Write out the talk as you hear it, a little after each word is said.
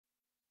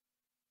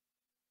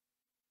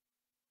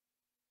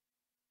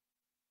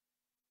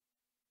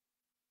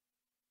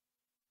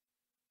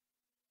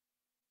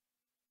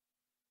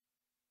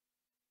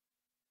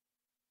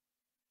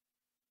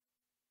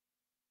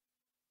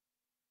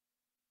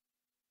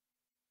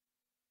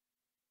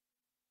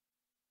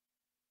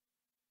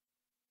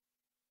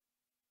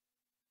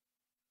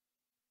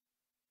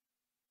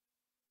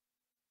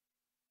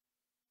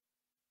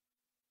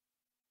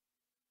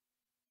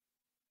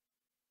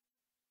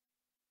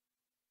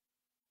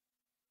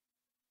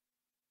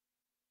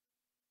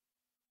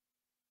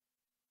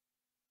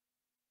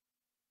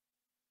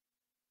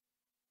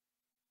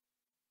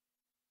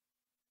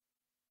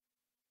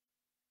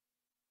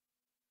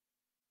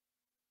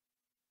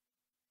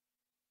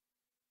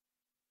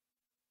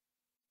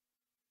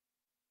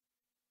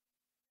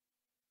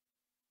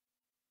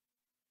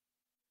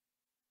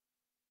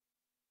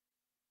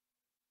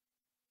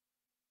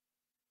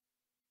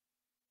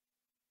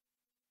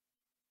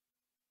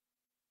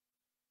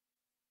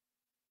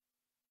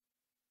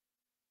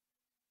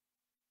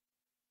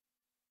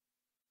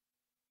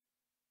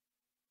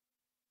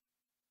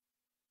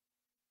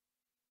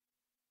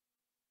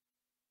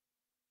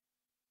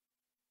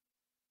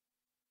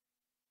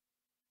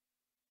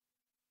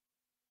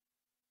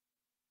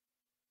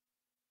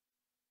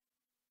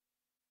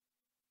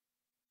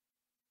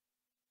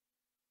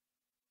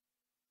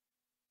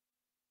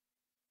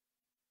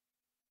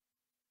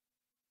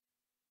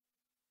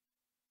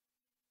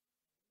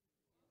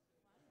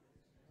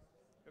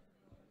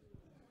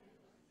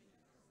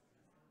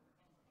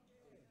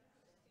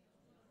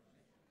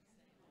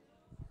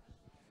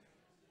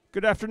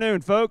Good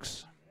afternoon,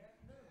 folks.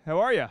 How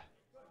are you?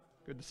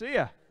 Good to see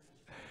you.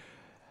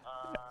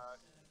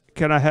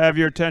 Can I have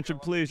your attention,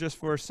 please, just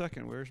for a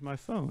second? Where's my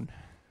phone?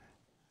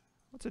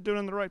 What's it doing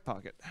in the right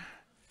pocket?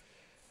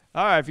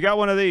 All right, if you got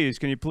one of these,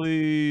 can you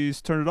please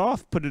turn it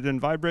off, put it in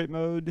vibrate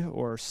mode,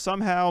 or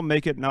somehow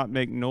make it not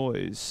make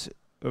noise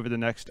over the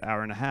next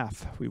hour and a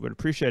half? We would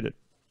appreciate it.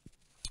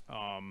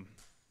 I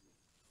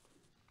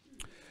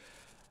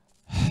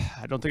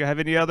don't think I have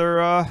any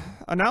other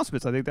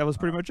announcements. I think that was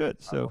pretty much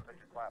it. So,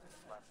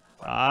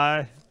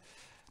 I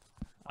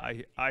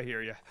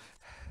hear you.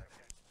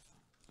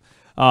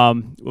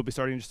 We'll be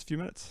starting in just a few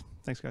minutes.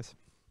 Thanks, guys.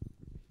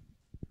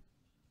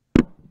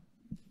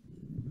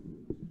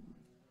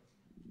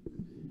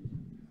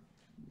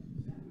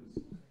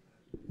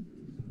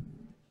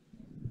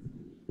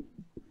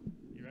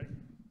 You ready?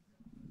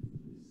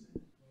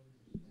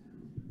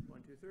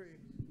 1, 2, 3.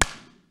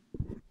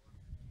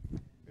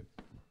 Good.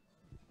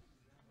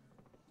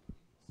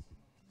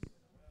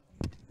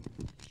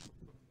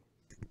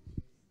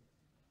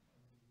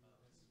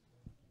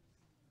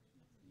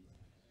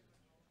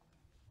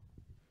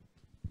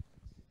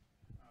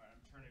 All right,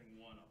 I'm turning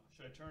 1 off.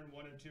 Should I turn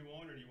 1 and 2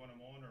 on, or do you want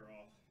them on or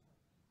off?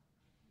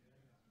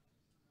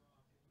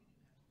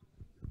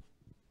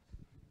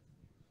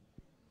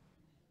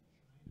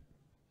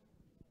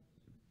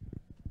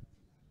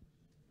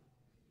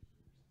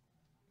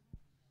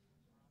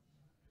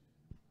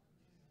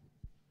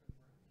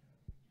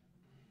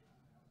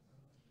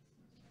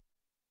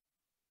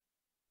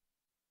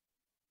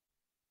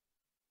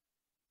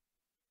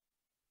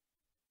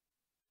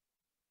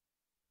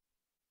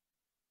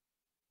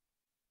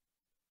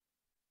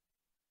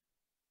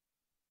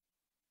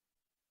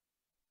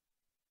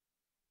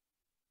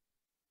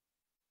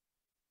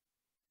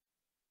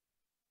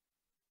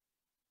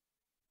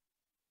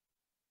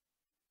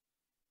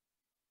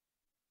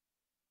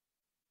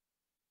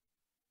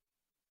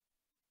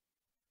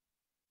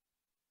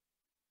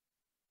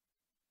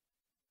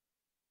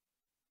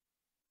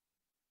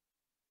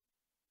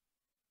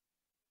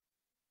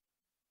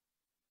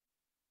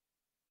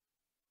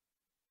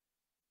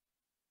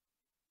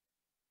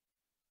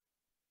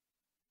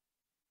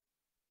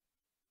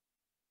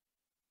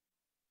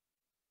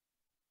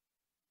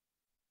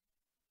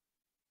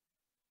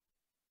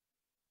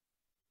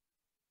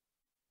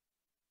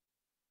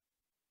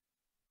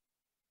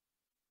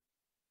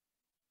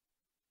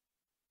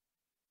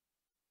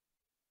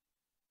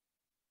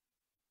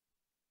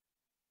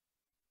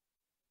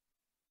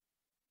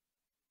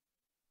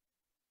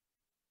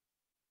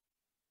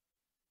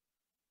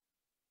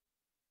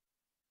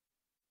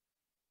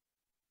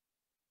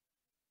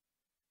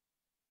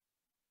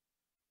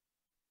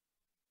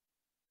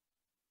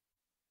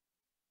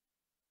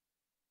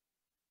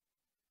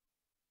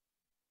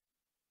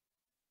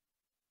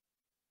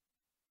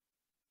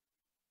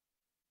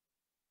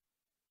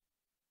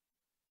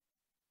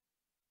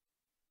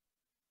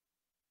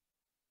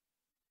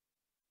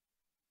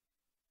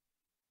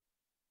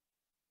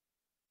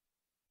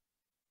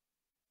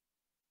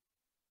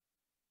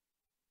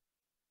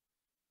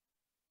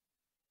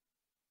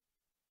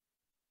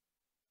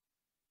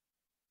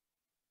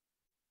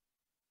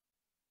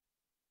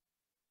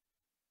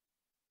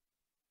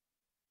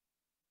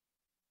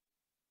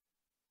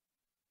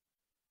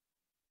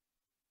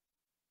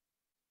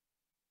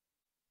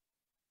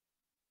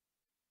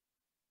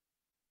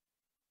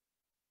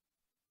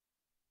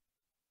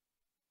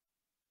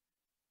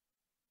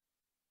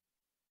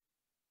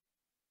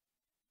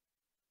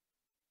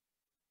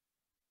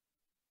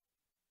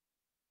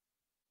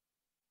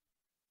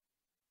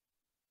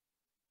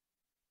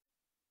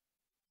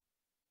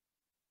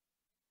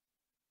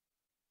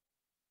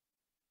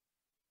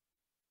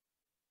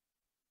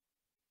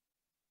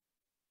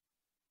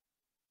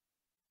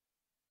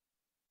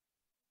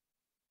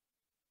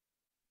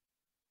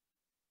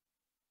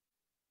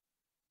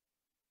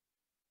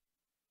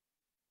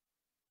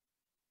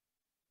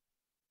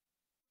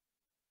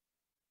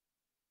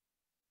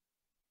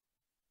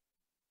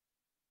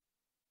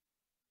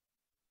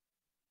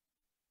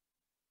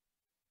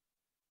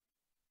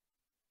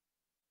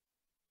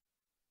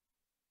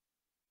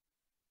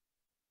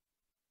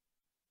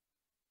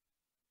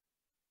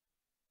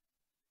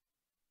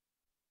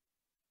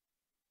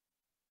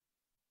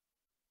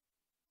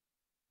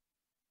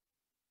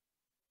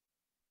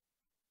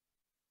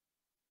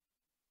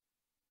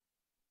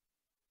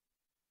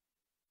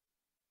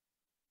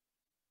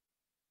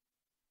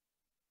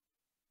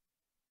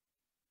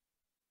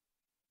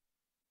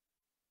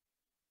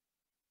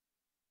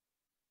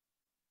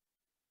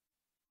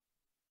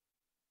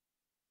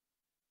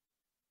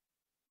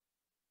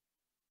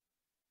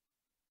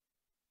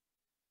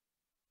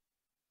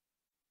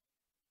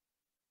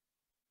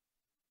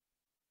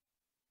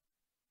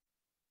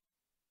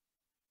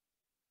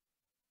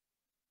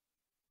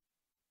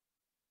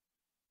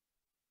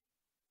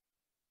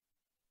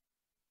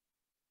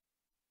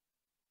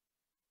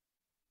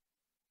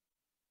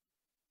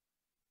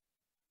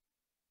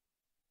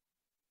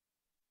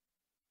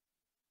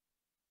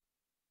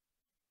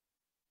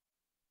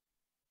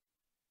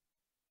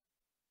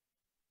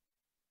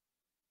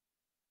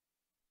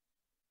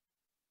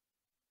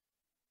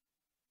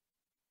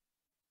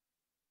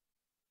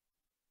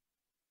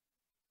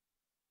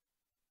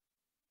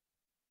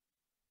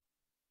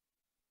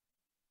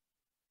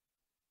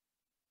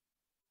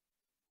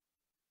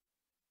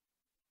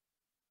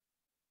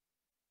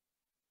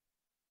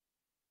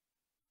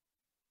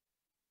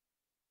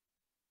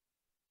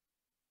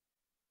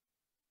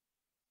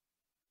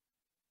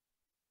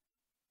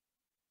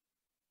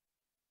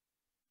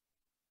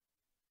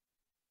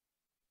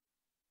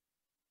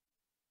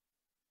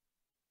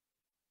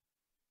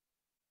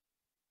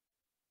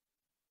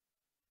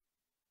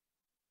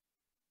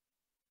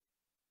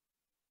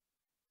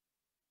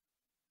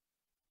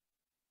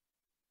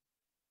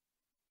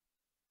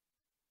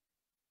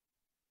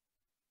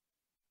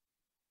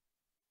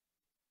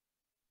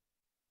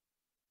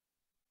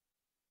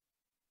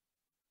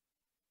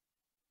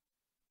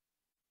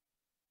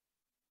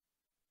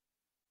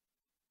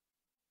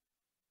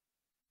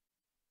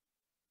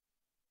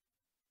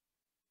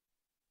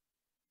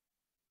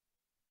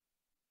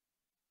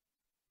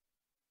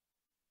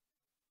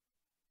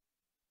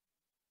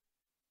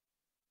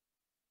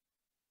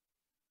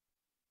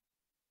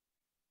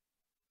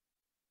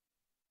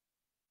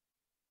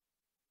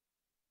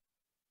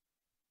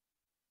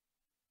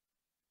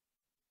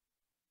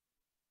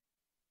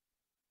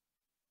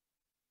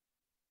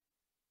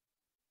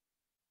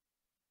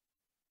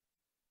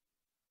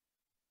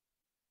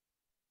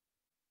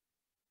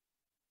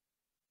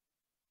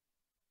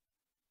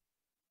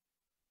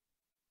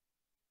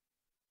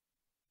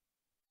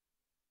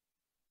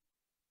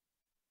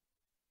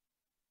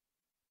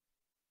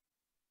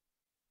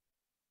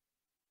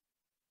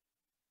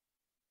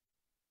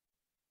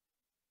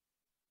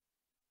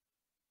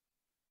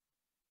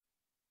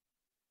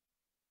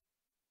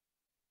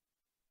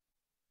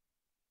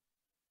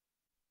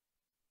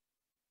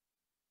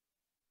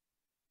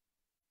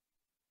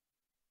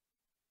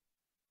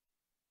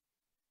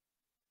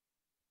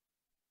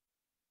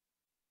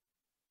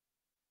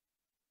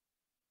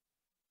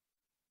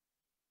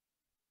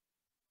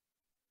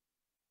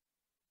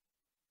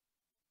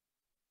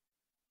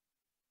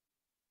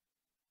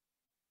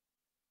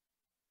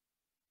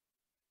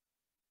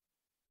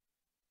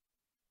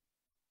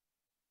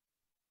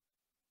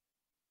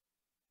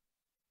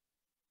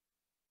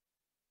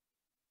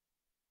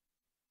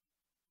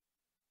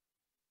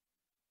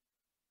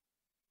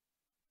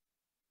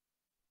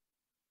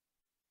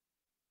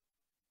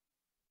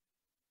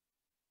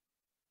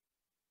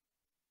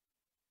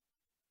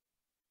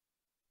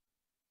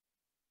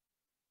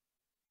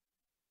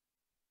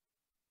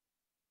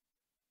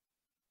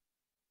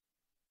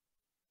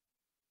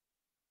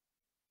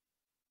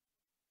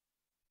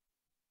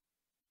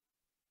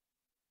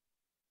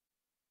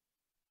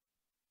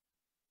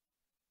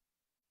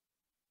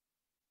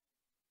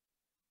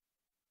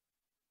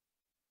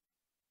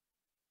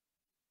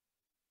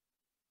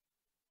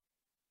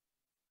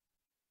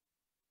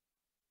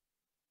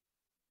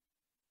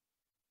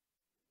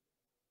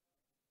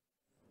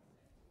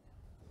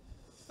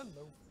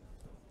 There we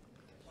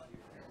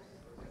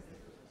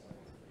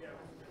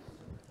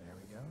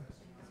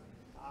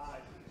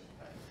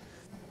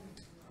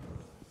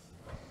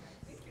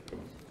go.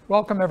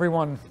 Welcome,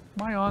 everyone.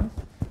 Am I on?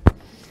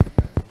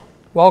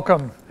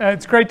 Welcome.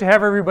 It's great to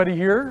have everybody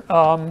here.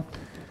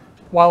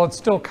 While it's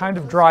still kind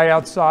of dry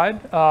outside,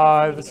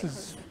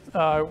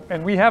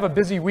 and we have a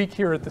busy week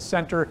here at the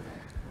center,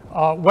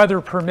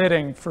 weather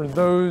permitting, for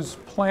those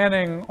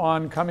planning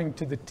on coming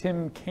to the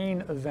Tim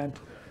Kaine event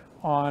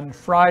on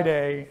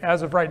Friday.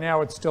 As of right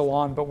now, it's still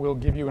on, but we'll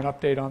give you an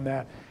update on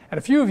that. And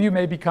a few of you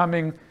may be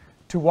coming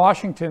to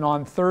Washington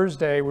on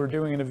Thursday. We're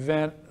doing an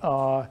event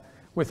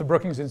with the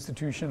Brookings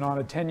Institution on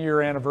a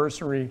 10-year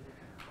anniversary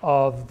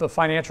of the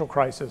financial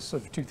crisis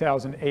of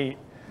 2008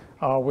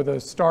 with a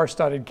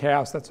star-studded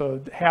cast. That's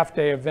a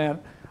half-day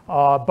event,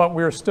 but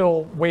we're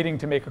still waiting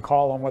to make a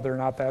call on whether or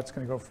not that's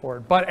going to go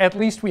forward. But at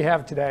least we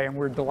have today, and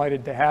we're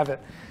delighted to have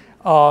it.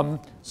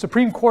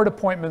 Supreme Court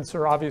appointments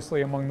are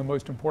obviously among the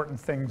most important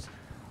things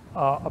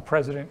a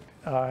president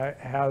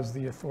has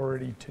the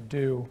authority to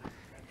do.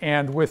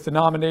 And with the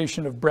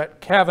nomination of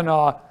Brett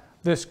Kavanaugh,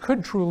 this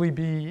could truly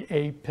be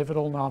a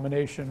pivotal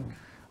nomination.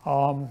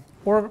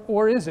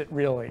 Or is it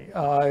really?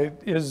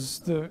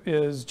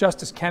 Is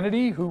Justice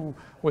Kennedy, who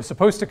was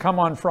supposed to come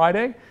on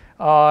Friday,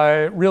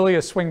 really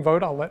a swing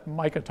vote? I'll let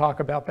Micah talk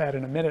about that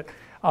in a minute.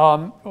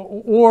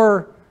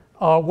 Or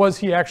was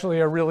he actually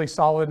a really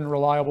solid and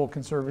reliable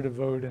conservative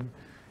vote,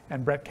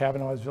 and Brett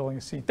Kavanaugh is filling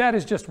a seat? That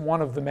is just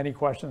one of the many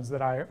questions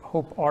that I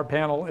hope our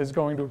panel is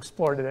going to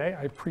explore today.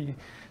 I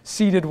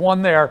preceded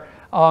one there.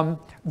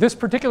 This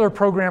particular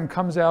program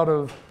comes out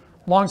of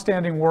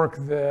longstanding work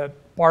that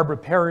Barbara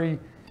Perry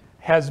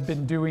has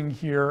been doing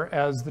here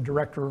as the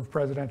Director of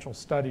Presidential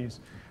Studies.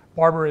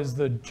 Barbara is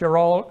the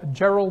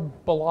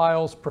Gerald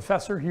Belials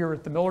Professor here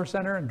at the Miller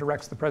Center and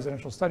directs the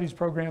Presidential Studies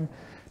program.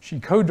 She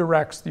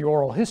co-directs the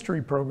Oral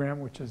History program,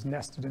 which is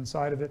nested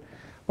inside of it.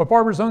 But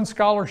Barbara's own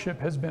scholarship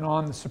has been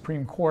on the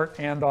Supreme Court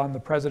and on the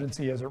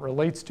presidency as it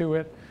relates to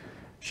it.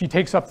 She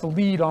takes up the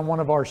lead on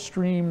one of our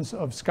streams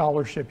of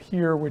scholarship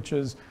here, which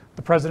is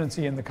the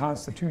presidency and the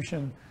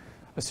Constitution,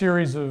 a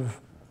series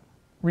of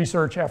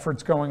research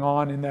efforts going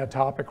on in that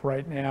topic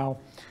right now.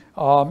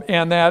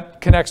 And that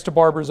connects to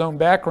Barbara's own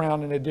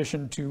background in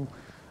addition to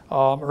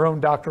her own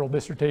doctoral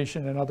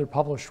dissertation and other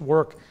published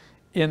work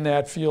in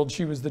that field.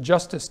 She was the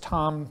Justice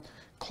Tom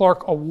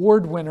Clark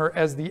Award winner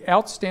as the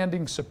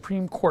Outstanding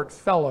Supreme Court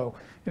Fellow.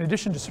 In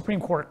addition to Supreme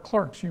Court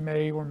clerks, you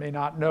may or may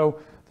not know,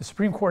 the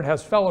Supreme Court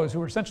has fellows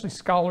who are essentially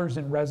scholars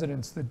in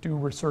residence that do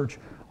research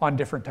on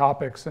different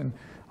topics. And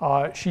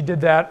she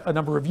did that a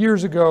number of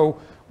years ago,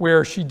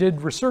 where she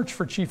did research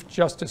for Chief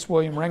Justice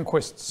William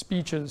Rehnquist's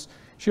speeches.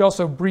 She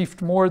also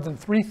briefed more than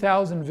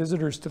 3,000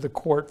 visitors to the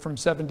court from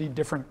 70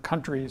 different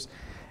countries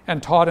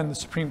and taught in the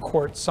Supreme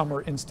Court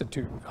Summer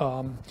Institute.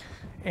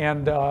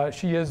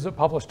 She is a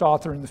published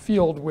author in the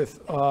field,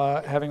 with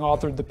having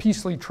authored The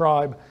Peasley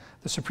Tribe,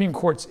 the Supreme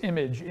Court's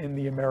Image in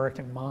the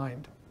American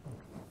Mind.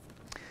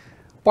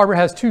 Barbara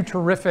has two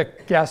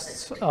terrific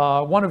guests,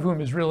 one of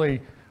whom is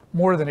really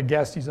more than a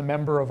guest. He's a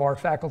member of our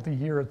faculty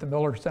here at the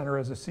Miller Center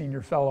as a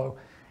senior fellow,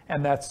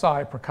 and that's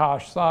Saikrishna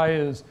Prakash. Sai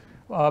is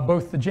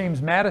both the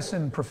James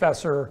Madison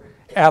Professor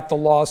at the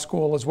law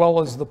school as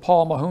well as the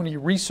Paul Mahoney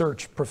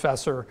Research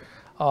Professor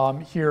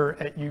here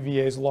at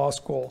UVA's law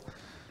school.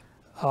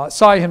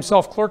 Sai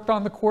himself clerked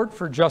on the court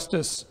for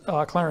Justice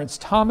Clarence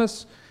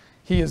Thomas.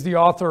 He is the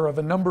author of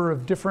a number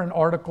of different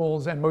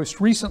articles, and most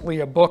recently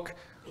a book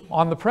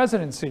on the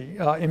presidency,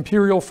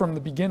 Imperial from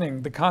the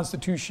Beginning, the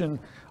Constitution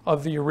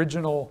of the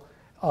Original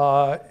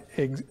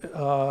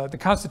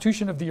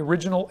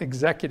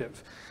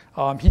Executive.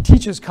 He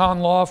teaches con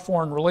law,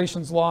 foreign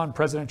relations law, and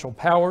presidential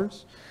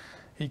powers.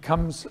 He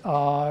comes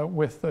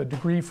with a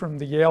degree from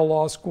the Yale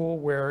Law School,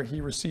 where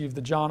he received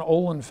the John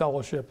Olin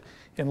Fellowship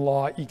in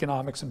Law,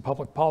 Economics, and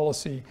Public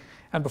Policy.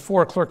 And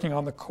before clerking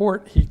on the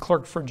court, he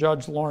clerked for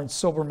Judge Lawrence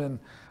Silberman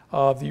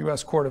of the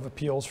U.S. Court of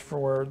Appeals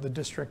for the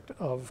District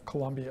of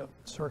Columbia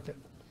Circuit.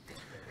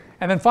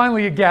 And then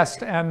finally, a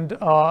guest and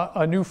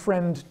a new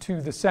friend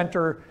to the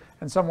center,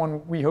 and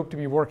someone we hope to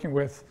be working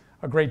with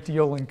a great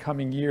deal in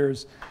coming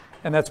years,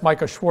 and that's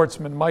Micah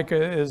Schwartzman.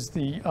 Micah is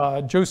the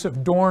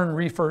Joseph Dorn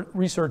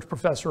Research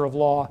Professor of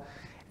Law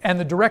and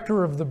the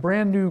director of the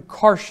brand new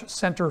Karsh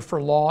Center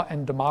for Law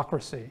and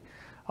Democracy.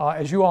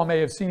 As you all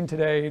may have seen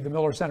today, the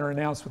Miller Center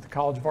announced with the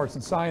College of Arts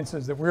and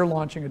Sciences that we're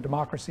launching a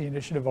democracy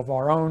initiative of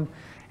our own,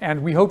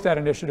 and we hope that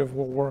initiative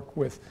will work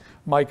with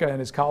Micah and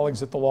his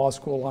colleagues at the law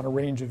school on a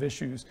range of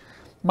issues.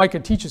 Micah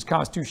teaches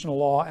constitutional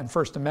law and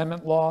First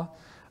Amendment law.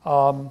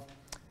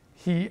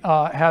 He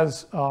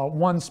has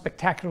one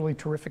spectacularly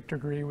terrific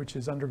degree, which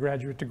is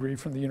undergraduate degree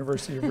from the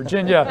University of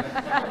Virginia,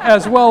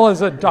 as well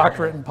as a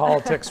doctorate in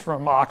politics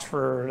from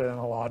Oxford and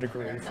a law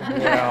degree from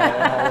Yale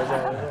and all those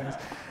other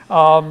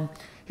things.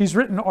 He's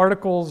written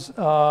articles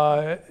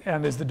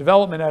and is the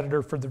development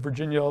editor for the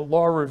Virginia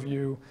Law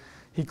Review.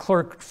 He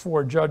clerked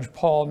for Judge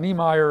Paul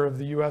Niemeyer of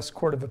the U.S.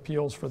 Court of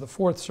Appeals for the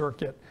Fourth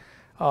Circuit.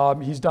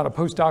 He's done a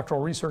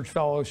postdoctoral research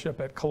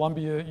fellowship at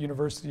Columbia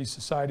University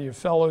Society of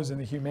Fellows in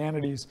the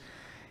Humanities.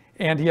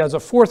 And he has a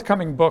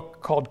forthcoming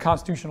book called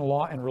Constitutional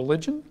Law and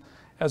Religion,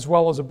 as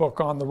well as a book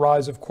on the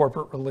rise of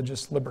corporate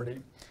religious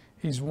liberty.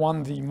 He's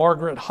won the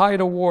Margaret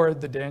Hyde Award,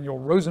 the Daniel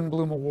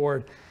Rosenblum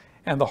Award,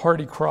 and the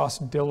Hardy Cross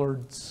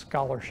Dillard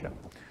Scholarship.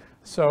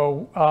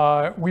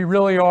 So we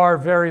really are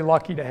very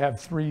lucky to have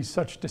three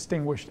such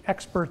distinguished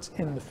experts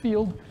in the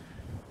field.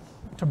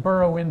 To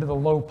burrow into the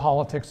low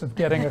politics of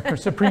getting a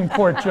Supreme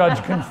Court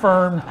judge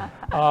confirmed,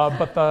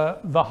 but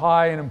the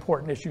high and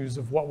important issues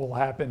of what will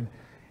happen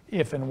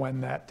if and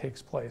when that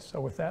takes place. So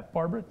with that,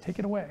 Barbara, take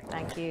it away.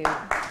 Thank you.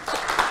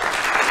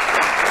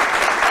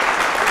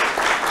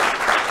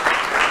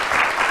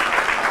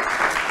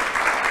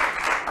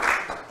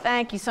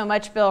 Thank you so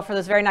much, Bill, for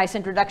those very nice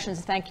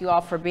introductions. Thank you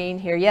all for being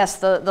here. Yes,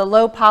 the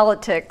low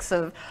politics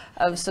of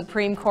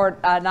Supreme Court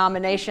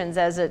nominations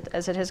as it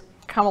has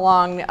come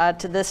along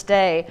to this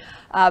day.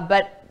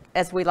 But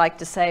as we like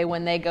to say,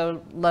 when they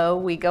go low,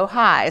 we go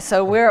high.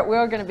 So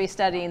we're going to be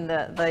studying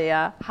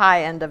the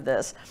high end of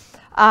this.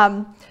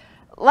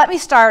 Let me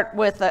start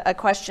with a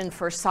question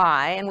for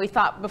Sai. And we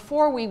thought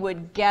before we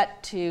would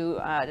get to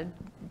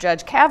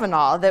Judge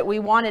Kavanaugh that we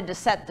wanted to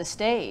set the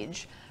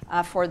stage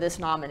for this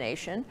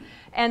nomination.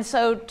 And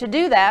so to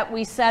do that,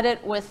 we set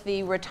it with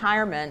the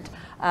retirement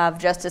of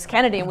Justice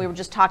Kennedy. And we were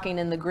just talking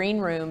in the green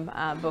room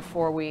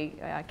before we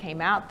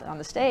came out on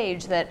the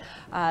stage that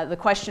the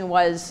question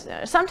was,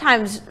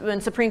 sometimes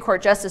when Supreme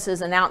Court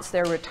justices announce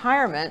their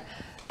retirement,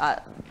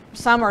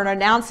 some are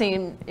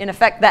announcing, in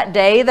effect, that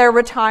day they're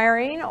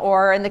retiring,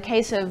 or in the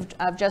case of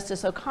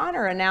Justice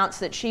O'Connor,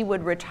 announced that she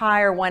would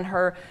retire when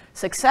her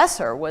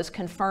successor was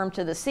confirmed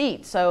to the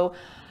seat. So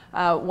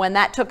when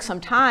that took some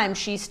time,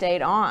 she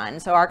stayed on.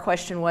 So our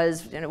question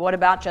was, what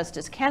about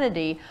Justice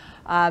Kennedy?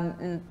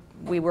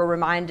 We were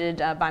reminded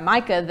by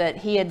Micah that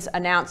he had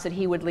announced that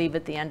he would leave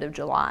at the end of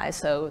July.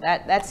 So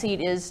that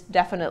seat is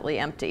definitely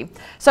empty.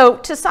 So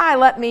to Sai,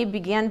 let me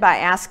begin by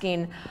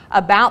asking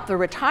about the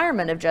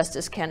retirement of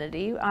Justice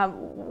Kennedy.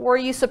 Were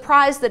you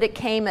surprised that it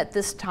came at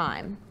this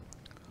time?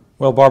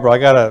 Well, Barbara, I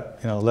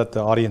gotta let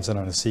the audience in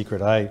on a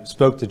secret. I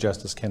spoke to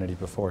Justice Kennedy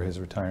before his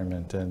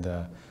retirement, and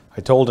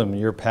I told him,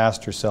 "You're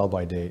past your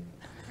sell-by date.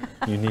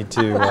 You need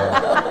to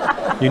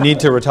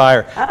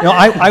retire."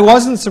 I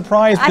wasn't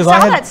surprised because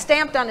I saw that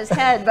stamped on his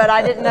head, but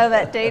I didn't know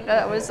that date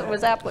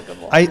was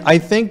applicable. I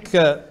think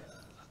I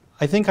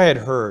had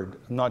heard,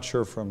 I'm not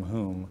sure from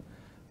whom,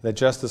 that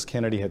Justice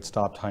Kennedy had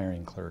stopped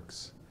hiring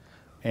clerks,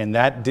 and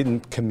that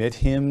didn't commit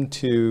him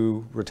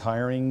to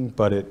retiring,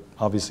 but it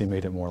obviously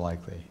made it more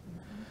likely.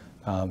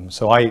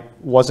 So I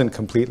wasn't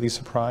completely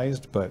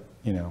surprised, but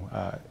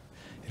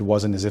it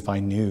wasn't as if I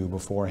knew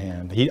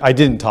beforehand. I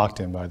didn't talk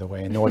to him, by the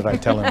way, and nor did I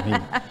tell him he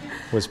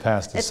was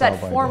past his sell-by date.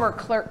 It's that former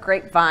clerk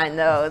grapevine,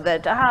 though,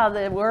 that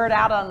the word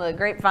out on the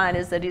grapevine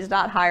is that he's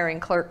not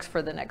hiring clerks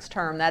for the next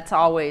term. That's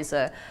always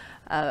a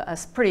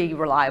pretty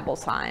reliable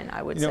sign,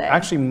 I would say.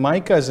 Actually,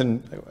 Micah's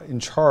in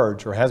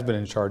charge, or has been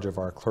in charge of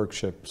our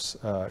clerkships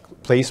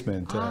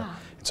placement.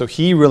 So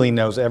he really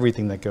knows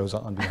everything that goes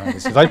on behind the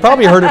scenes. I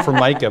probably heard it from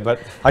Micah, but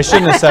I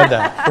shouldn't have said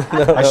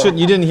that.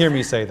 You didn't hear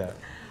me say that.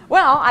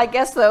 Well, I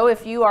guess, though,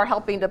 if you are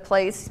helping to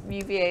place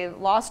UVA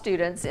law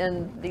students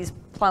in these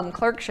plum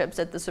clerkships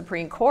at the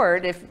Supreme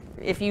Court,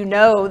 if you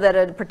know that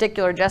a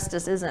particular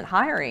justice isn't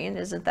hiring,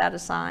 isn't that a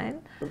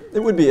sign? It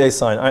would be a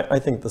sign. I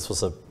think this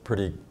was a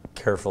pretty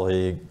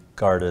carefully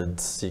guarded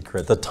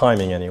secret, the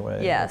timing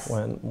anyway. Yes.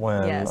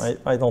 Yes.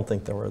 I don't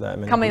think there were that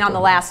many coming people on the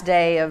last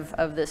day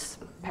of this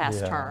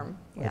past term.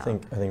 Yeah. I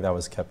think that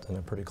was kept in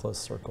a pretty close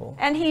circle.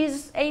 And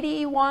he's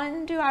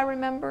 81, do I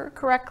remember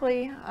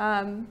correctly,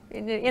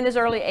 in his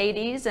early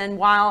 80s. And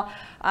while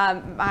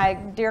my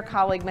dear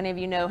colleague, many of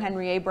you know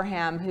Henry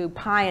Abraham, who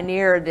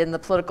pioneered in the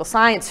political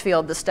science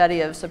field the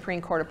study of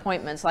Supreme Court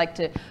appointments, like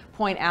to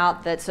point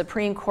out that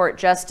Supreme Court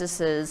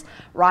justices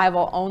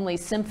rival only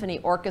symphony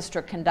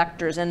orchestra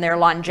conductors in their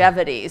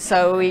longevity.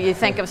 So you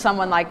think of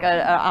someone like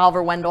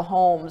Oliver Wendell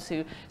Holmes,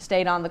 who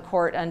stayed on the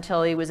court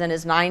until he was in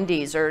his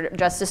 90s, or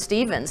Justice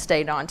Stevens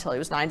stayed on until he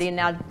was 90, and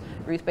now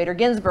Ruth Bader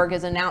Ginsburg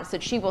has announced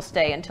that she will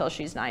stay until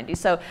she's 90.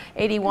 So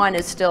 81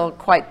 is still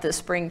quite the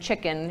spring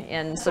chicken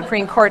in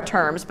Supreme Court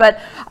terms. But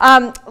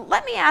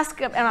let me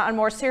ask on a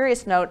more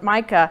serious note,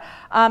 Micah,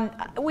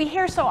 we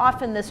hear so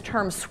often this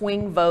term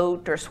swing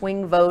vote or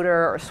swing voter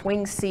or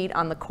swing seat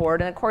on the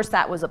court, and of course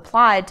that was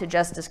applied to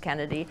Justice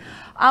Kennedy.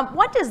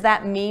 What does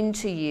that mean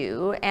to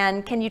you?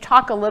 And can you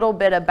talk a little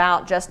bit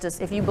about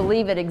if you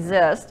believe it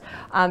exists,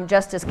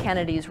 Justice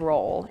Kennedy's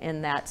role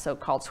in that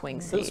so-called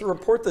swing seat? There's a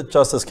report that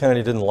Justice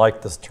Kennedy didn't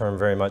like this term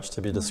very much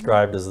to be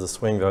described as the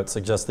swing vote.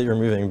 Suggests that you're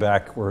moving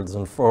backwards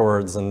and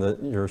forwards and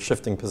that you're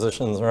shifting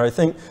positions. Or I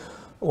think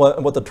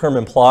what the term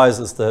implies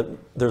is that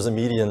there's a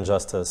median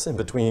justice in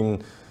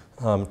between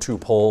two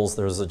poles.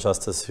 There's a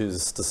justice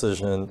whose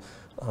decision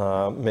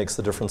makes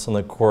the difference in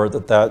the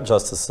court, that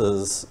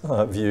justice's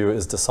view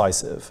is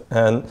decisive.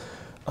 And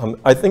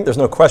I think there's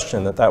no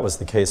question that was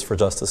the case for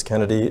Justice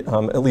Kennedy,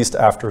 at least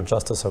after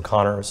Justice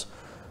O'Connor's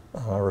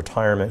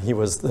retirement. He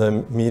was the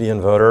median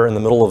voter in the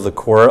middle of the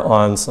court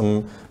on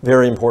some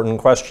very important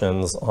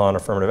questions on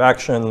affirmative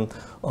action,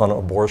 on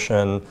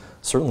abortion,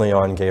 certainly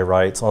on gay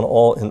rights, in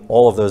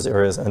all of those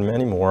areas and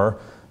many more.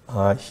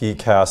 He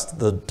cast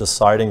the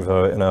deciding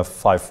vote in a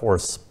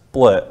 5-4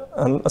 split,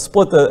 and a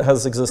split that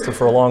has existed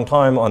for a long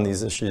time on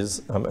these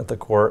issues at the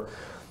court.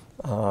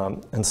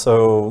 And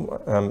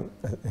so,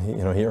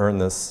 he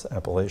earned this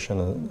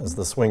appellation as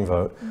the swing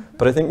vote.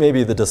 But I think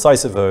maybe the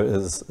decisive vote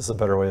is a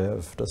better way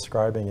of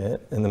describing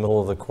it. In the middle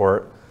of the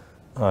court,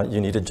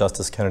 you needed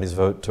Justice Kennedy's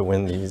vote to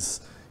win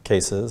these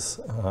cases,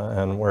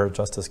 and where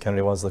Justice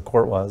Kennedy was, the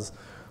court was.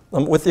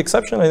 With the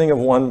exception, I think, of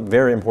one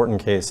very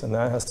important case, and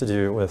that has to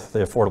do with the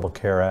Affordable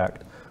Care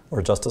Act,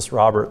 where Justice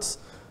Roberts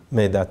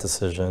made that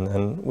decision.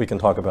 And we can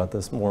talk about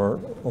this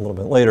more a little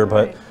bit later,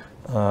 but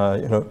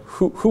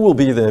who will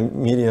be the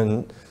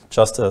median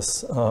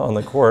justice on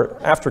the court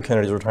after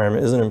Kennedy's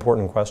retirement is an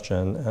important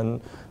question.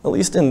 And at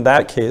least in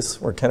that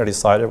case, where Kennedy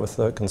sided with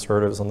the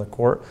conservatives on the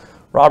court,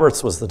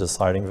 Roberts was the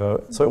deciding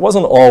vote. So it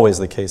wasn't always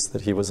the case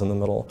that he was in the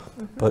middle,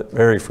 but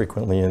very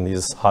frequently in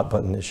these hot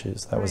button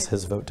issues, that was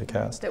his vote to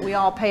cast. That we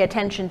all pay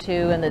attention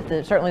to, and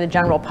that certainly the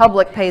general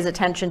public pays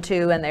attention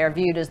to, and they are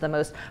viewed as the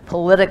most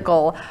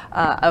political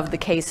of the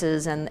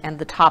cases and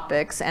the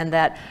topics, and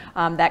that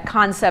that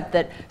concept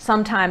that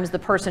sometimes the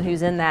person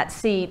who's in that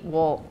seat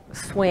will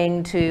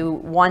swing to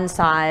one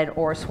side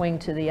or swing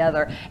to the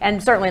other.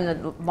 And certainly in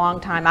the long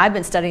time I've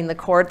been studying the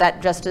court,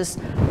 that Justice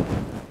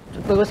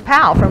Lewis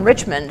Powell from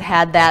Richmond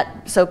had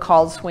that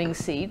so-called swing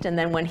seat, and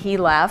then when he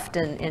left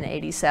in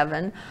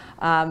 '87,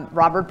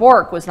 Robert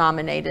Bork was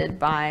nominated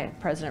by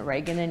President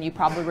Reagan, and you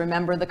probably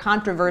remember the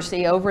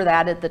controversy over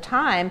that at the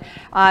time,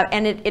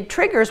 and it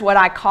triggers what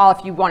I call,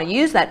 if you want to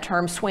use that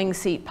term, swing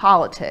seat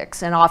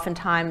politics, and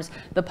oftentimes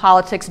the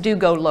politics do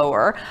go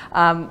lower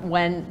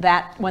when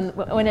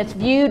it's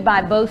viewed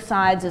by both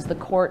sides as the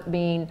court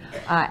being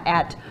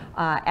at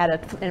an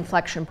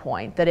inflection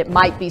point, that it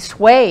might be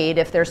swayed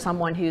if there's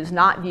someone who's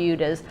not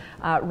viewed as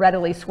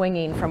readily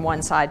swinging from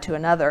one side to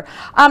another.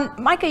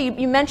 Micah,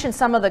 you mentioned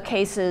some of the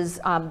cases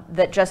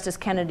that Justice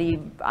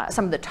Kennedy,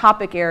 some of the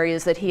topic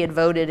areas that he had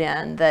voted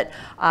in that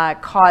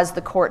caused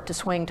the court to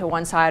swing to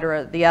one side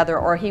or the other,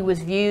 or he was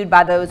viewed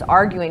by those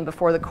arguing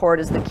before the court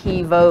as the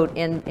key vote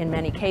in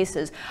many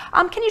cases.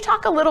 Can you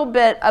talk a little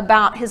bit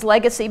about his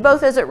legacy,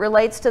 both as it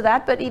relates to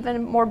that, but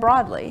even more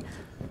broadly?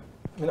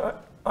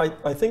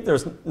 I think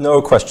there's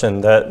no question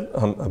that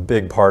a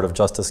big part of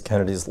Justice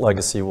Kennedy's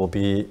legacy will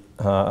be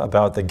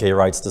about the gay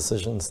rights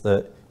decisions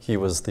that he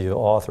was the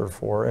author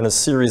for. In a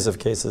series of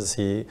cases,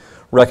 he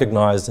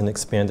recognized and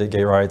expanded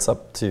gay rights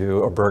up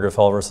to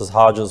Obergefell versus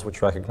Hodges,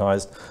 which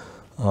recognized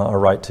a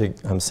right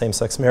to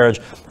same-sex marriage.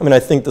 I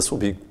think this will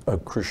be a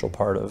crucial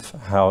part of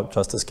how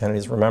Justice Kennedy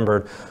is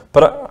remembered.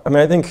 But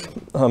I think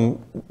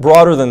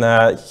broader than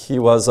that, he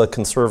was a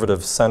conservative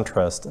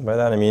centrist. And by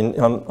that I mean,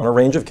 on a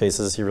range of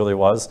cases, he really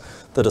was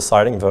the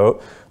deciding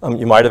vote.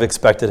 You might have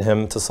expected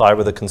him to side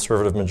with a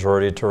conservative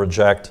majority to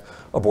reject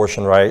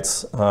abortion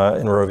rights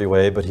in Roe v.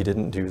 Wade, but he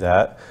didn't do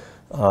that.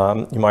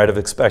 You might have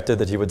expected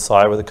that he would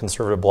side with a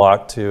conservative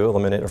bloc to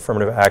eliminate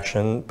affirmative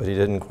action, but he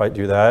didn't quite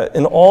do that.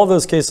 In all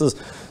those cases,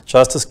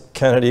 Justice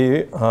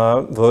Kennedy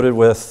voted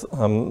with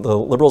the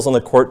liberals on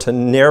the court to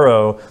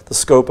narrow the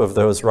scope of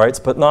those rights,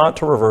 but not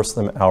to reverse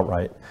them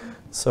outright.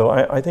 So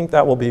I think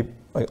that will be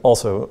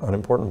also an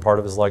important part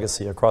of his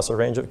legacy. Across a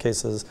range of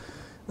cases,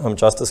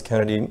 Justice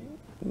Kennedy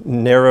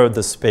narrowed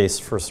the space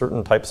for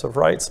certain types of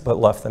rights, but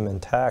left them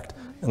intact.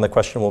 And the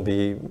question will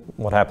be,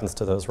 what happens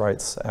to those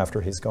rights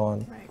after he's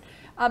gone? Right.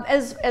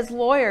 As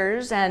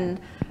lawyers and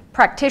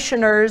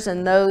practitioners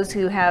and those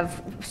who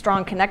have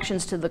strong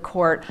connections to the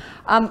court,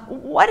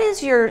 what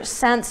is your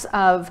sense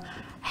of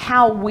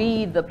how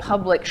we, the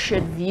public,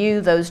 should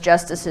view those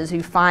justices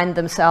who find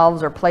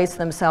themselves or place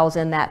themselves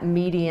in that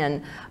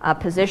median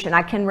position?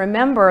 I can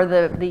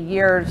remember the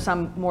year,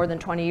 some more than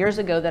 20 years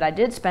ago, that I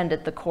did spend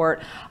at the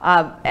court,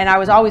 and I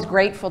was always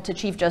grateful to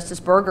Chief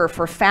Justice Berger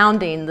for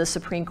founding the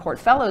Supreme Court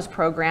Fellows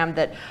Program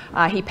that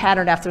he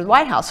patterned after the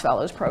White House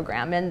Fellows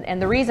Program.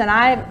 And the reason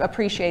I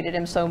appreciated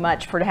him so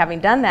much for having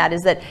done that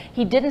is that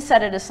he didn't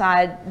set it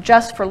aside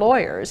just for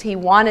lawyers. He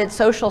wanted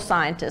social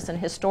scientists and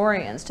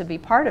historians to be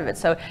part of it.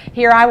 So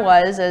here I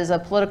was, as a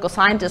political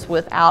scientist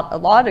without a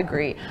law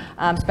degree,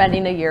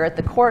 spending a year at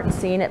the court and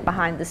seeing it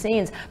behind the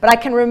scenes. But I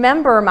can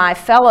remember my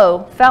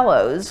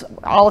fellows,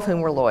 all of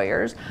whom were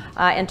lawyers,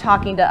 and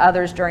talking to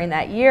others during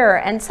that year.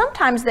 And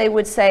sometimes they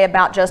would say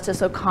about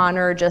Justice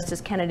O'Connor, Justice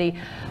Kennedy,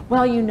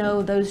 well, you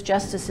know, those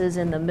justices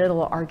in the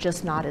middle are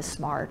just not as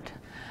smart.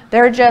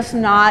 They're just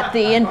not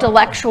the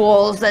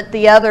intellectuals that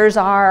the others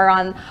are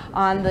on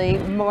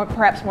the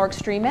perhaps more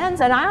extreme ends.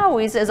 And I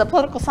always, as a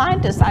political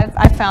scientist,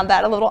 I found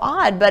that a little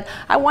odd. But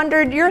I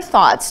wondered your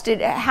thoughts.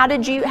 How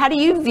do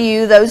you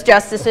view those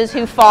justices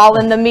who fall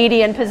in the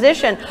median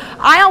position?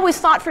 I always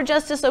thought for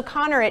Justice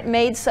O'Connor it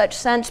made such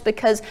sense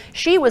because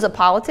she was a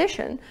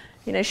politician.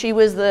 You know, she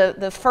was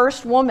the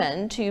first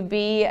woman to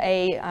be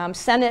a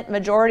Senate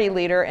majority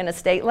leader in a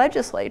state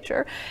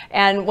legislature.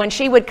 And when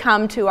she would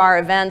come to our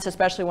events,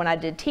 especially when I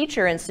did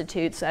teacher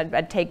institutes,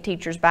 I'd take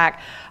teachers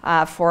back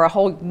for a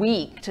whole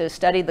week to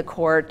study the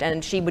court,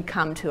 and she would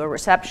come to a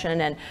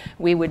reception and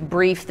we would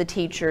brief the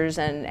teachers.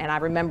 And I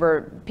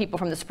remember people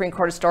from the Supreme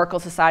Court Historical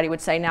Society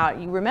would say, now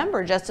you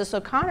remember Justice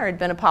O'Connor had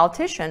been a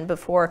politician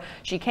before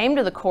she came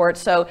to the court,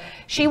 so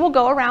she will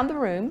go around the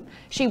room,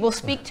 she will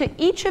speak to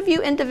each of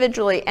you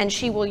individually, and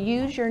she will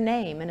use your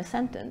name in a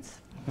sentence.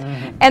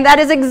 Mm-hmm. And that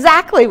is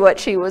exactly what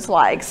she was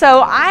like.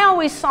 So I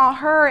always saw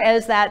her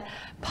as that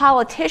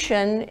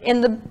politician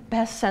in the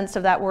best sense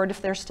of that word,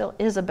 if there still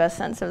is a best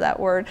sense of that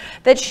word,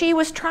 that she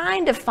was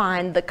trying to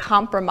find the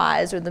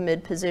compromise or the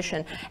mid-position.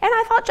 And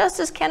I thought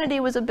Justice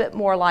Kennedy was a bit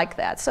more like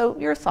that. So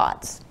your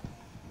thoughts?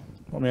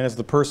 I mean, as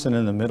the person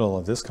in the middle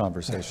of this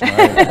conversation,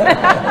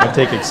 I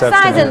take exception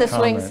to Sides in the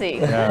comment. swing seat.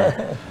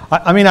 Yeah.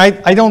 I mean,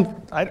 I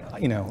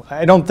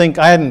don't think,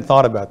 I hadn't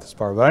thought about this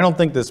part, but I don't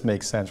think this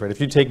makes sense, right? If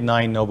you take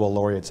 9 Nobel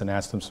laureates and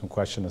ask them some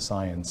question of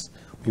science,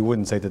 we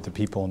wouldn't say that the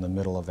people in the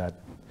middle of that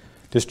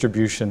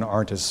distribution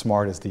aren't as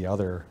smart as the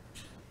other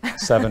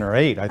 7 or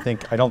 8. I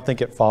don't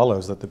think it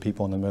follows that the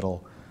people in the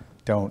middle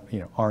don't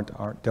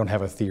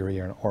have a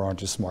theory or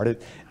aren't as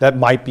smart. That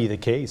might be the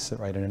case,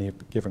 right, in any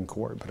given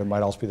court, but it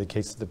might also be the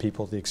case that the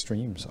people at the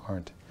extremes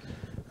aren't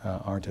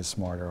as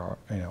smart or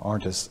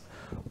aren't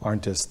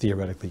as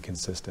theoretically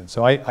consistent.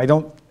 So I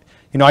don't,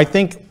 I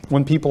think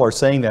when people are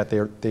saying that,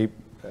 they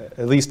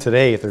at least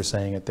today, if they're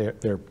saying it,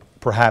 they're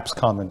perhaps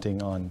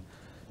commenting on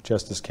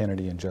Justice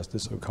Kennedy and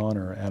Justice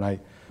O'Connor, and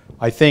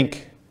I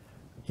think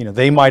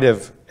they might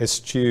have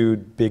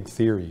eschewed big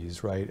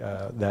theories, right,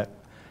 that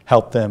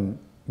helped them.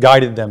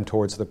 Guided them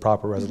towards the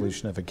proper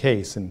resolution of a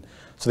case. And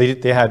so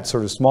they had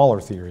sort of smaller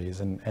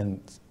theories,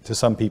 and to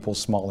some people,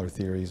 smaller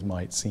theories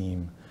might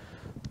seem,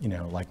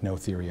 like no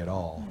theory at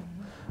all.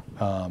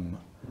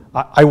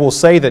 I will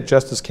say that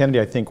Justice Kennedy,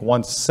 I think,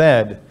 once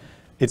said,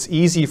 it's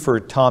easy for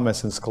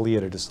Thomas and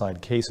Scalia to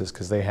decide cases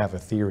because they have a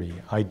theory.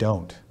 I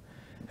don't.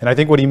 And I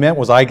think what he meant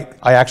was I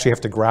actually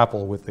have to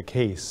grapple with the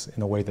case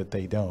in a way that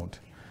they don't.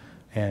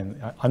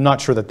 And I'm not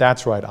sure that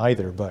that's right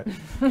either, but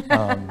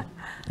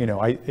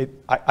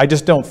I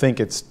just don't think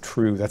it's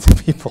true that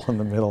the people in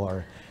the middle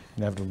are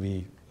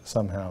inevitably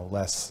somehow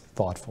less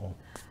thoughtful.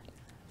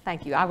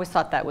 Thank you. I always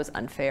thought that was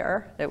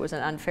unfair. It was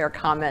an unfair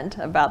comment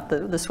about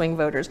the swing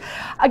voters.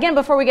 Again,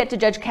 before we get to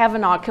Judge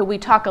Kavanaugh, could we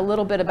talk a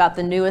little bit about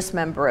the newest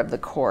member of the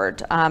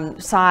court?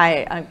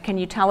 Sai, can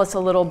you tell us a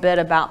little bit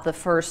about the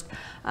first,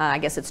 I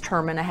guess it's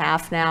term and a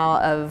half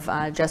now,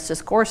 of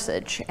Justice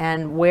Gorsuch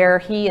and where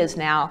he is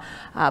now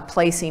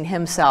placing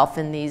himself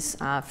in these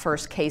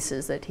first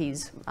cases that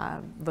he's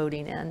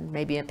voting in,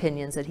 maybe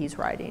opinions that he's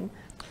writing?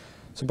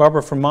 So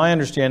Barbara, from my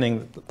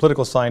understanding,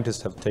 political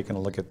scientists have taken a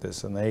look at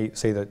this, and they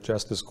say that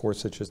Justice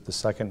Gorsuch is the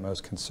second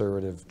most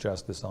conservative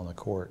justice on the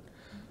court,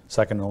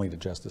 second only to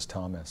Justice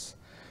Thomas.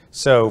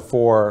 So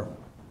for,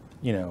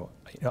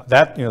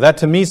 that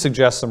to me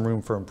suggests some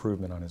room for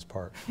improvement on his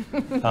part.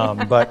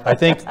 But I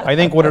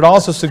think what it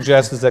also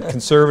suggests is that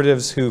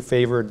conservatives who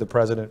favored the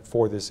president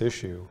for this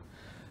issue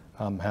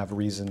have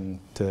reason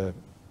to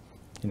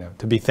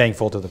be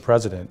thankful to the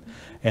president,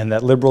 and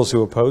that liberals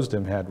who opposed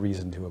him had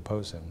reason to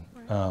oppose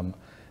him.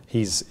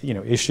 He's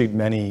issued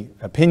many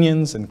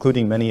opinions,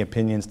 including many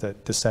opinions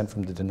that dissent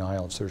from the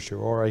denial of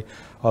certiorari,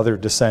 other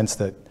dissents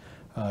that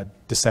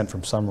dissent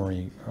from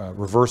summary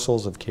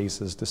reversals of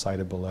cases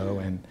decided below,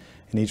 and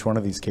in each one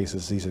of these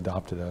cases he's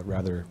adopted a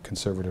rather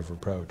conservative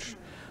approach.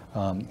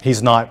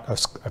 He's not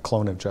a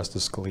clone of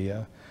Justice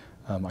Scalia.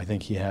 I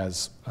think he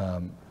has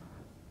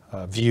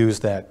views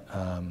that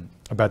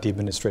about the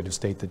administrative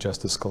state that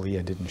Justice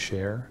Scalia didn't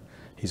share.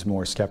 He's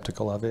more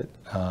skeptical of it,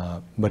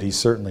 but he's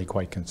certainly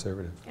quite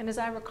conservative. And as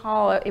I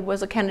recall, it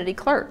was a Kennedy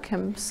clerk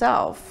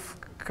himself,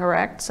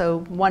 correct?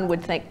 So one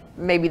would think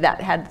maybe that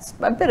had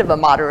a bit of a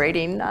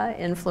moderating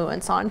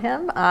influence on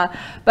him.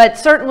 But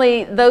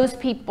certainly those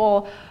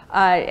people,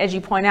 as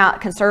you point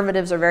out,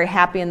 conservatives are very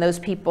happy, and those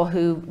people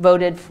who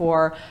voted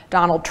for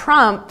Donald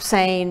Trump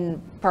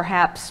saying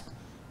perhaps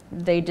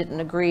they didn't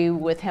agree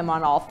with him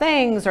on all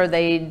things or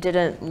they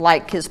didn't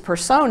like his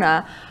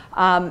persona.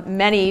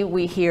 Many,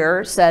 we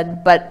hear,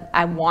 said, but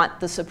I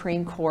want the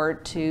Supreme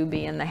Court to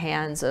be in the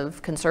hands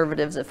of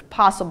conservatives if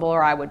possible,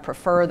 or I would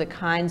prefer the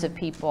kinds of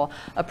people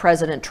a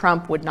President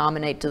Trump would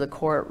nominate to the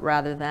court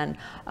rather than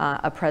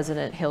a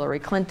President Hillary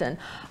Clinton.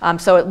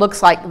 So it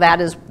looks like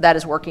that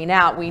is working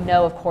out. We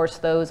know, of course,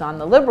 those on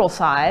the liberal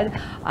side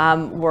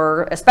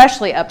were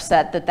especially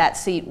upset that that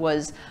seat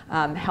was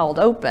held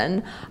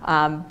open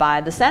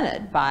by the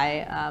Senate,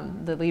 by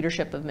the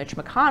leadership of Mitch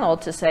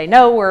McConnell, to say,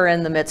 no, we're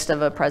in the midst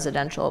of a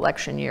presidential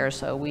election year,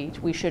 so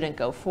we shouldn't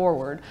go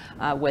forward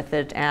with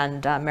it.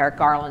 And Merrick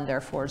Garland,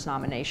 therefore, his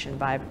nomination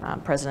by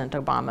President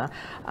Obama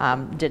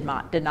did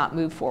not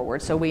move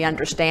forward. So we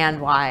understand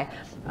why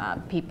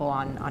people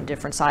on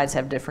different sides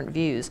have different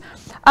views.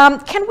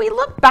 Can we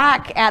look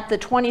back at the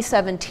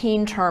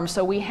 2017 term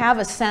so we have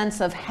a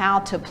sense of how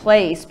to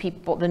place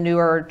people, the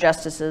newer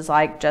justices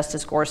like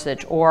Justice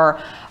Gorsuch,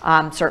 or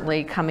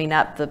certainly coming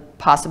up the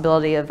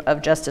possibility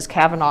of Justice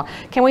Kavanaugh?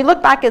 Can we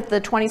look back at the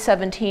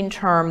 2017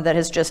 term that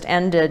has just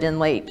ended in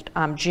late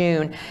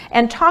June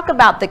and talk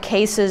about the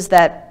cases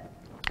that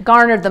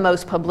garnered the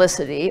most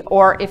publicity,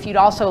 or if you'd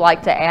also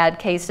like to add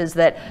cases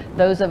that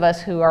those of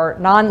us who are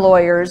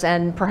non-lawyers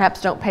and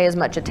perhaps don't pay as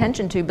much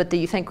attention to, but that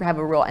you think have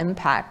a real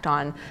impact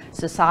on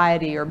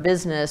society or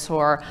business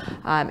or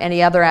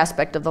any other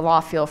aspect of the law,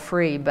 feel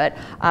free. But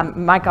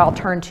Mike, I'll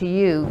turn to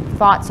you.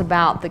 Thoughts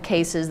about the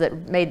cases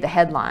that made the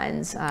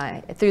headlines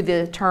through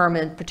the term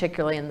and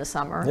particularly in the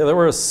summer? Yeah, there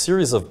were a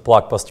series of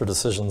blockbuster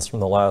decisions from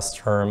the last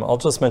term. I'll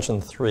just mention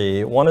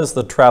three. One is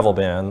the travel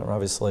ban,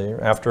 obviously.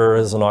 After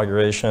his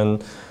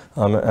inauguration,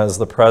 as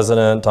the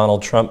president,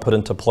 Donald Trump put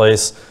into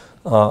place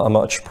a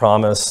much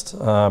promised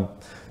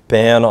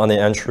ban on the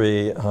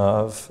entry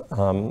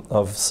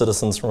of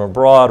citizens from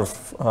abroad,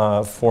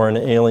 foreign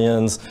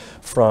aliens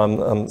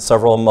from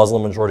several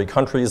Muslim majority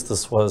countries.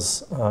 This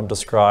was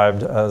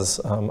described as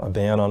a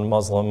ban on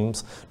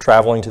Muslims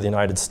traveling to the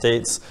United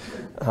States.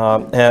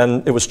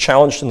 And it was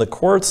challenged in the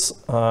courts.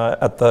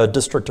 At the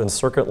district and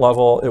circuit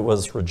level, it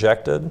was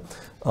rejected,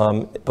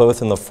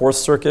 both in the Fourth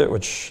Circuit,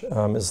 which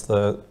is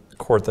the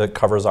court that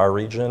covers our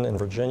region in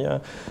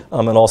Virginia,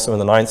 and also in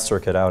the Ninth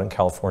Circuit out in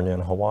California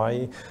and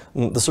Hawaii.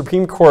 The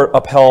Supreme Court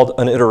upheld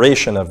an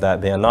iteration of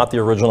that ban, not the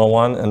original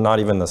one and not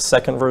even the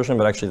second version,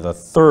 but actually the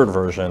third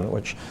version,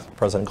 which the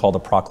president called a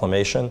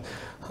proclamation.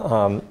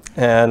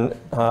 And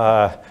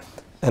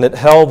it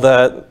held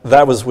that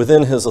that was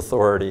within his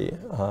authority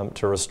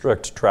to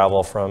restrict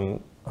travel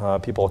from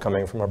people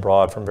coming from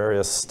abroad from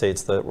various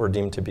states that were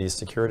deemed to be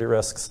security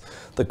risks.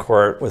 The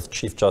court, with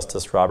Chief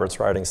Justice Roberts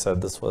writing,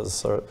 said this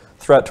was a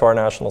threat to our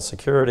national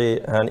security.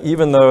 And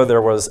even though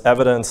there was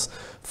evidence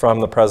from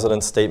the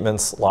president's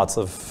statements, lots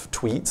of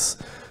tweets,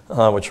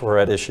 which were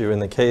at issue in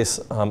the case,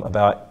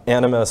 about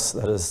animus,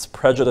 that is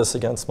prejudice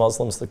against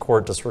Muslims, the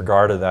court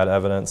disregarded that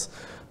evidence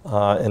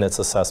in its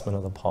assessment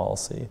of the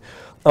policy.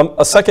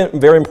 A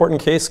second very important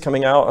case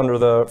coming out under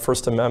the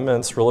First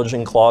Amendment's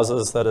religion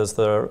clauses, that is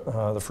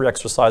the free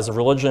exercise of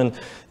religion,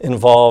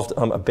 involved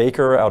a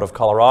baker out of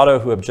Colorado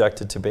who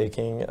objected to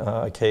baking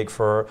a cake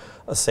for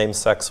a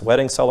same-sex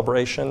wedding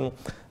celebration.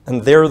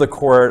 And there the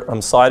court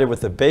sided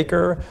with the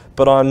baker,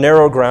 but on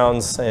narrow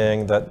grounds,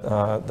 saying that,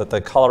 that the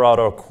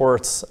Colorado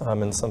courts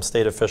and some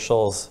state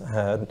officials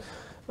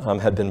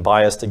had been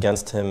biased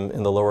against him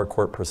in the lower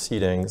court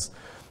proceedings.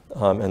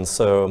 And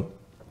so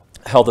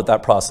held that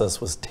that process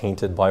was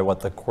tainted by what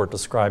the court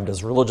described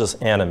as religious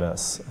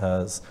animus,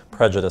 as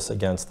prejudice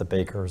against the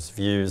baker's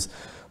views.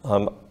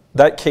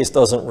 That case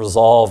doesn't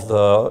resolve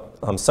the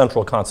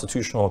central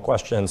constitutional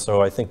question,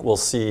 so I think we'll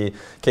see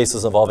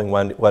cases involving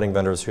wedding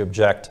vendors who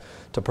object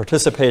to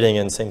participating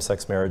in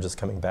same-sex marriages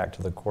coming back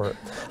to the court.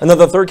 And then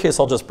the third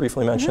case I'll just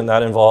briefly mention,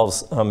 that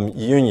involves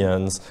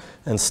unions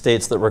and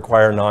states that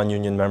require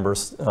non-union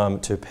members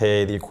to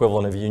pay the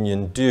equivalent of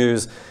union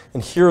dues.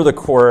 And here the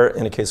court,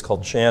 in a case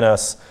called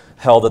Janus,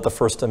 held that the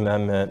First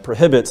Amendment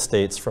prohibits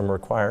states from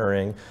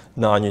requiring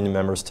non-union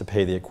members to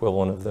pay the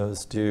equivalent of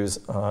those dues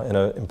in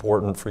an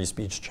important free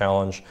speech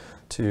challenge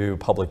to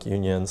public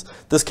unions.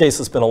 This case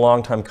has been a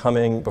long time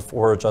coming.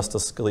 Before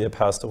Justice Scalia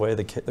passed away,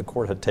 the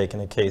court had taken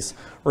a case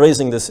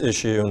raising this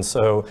issue, and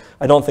so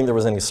I don't think there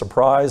was any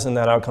surprise in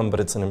that outcome, but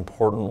it's an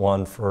important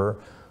one for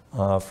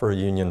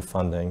union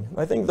funding.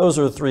 I think those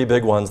are three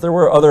big ones. There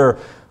were other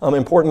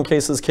important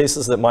cases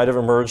that might have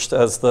emerged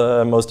as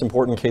the most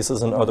important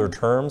cases in other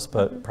terms,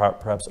 but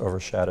perhaps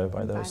overshadowed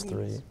by those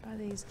three.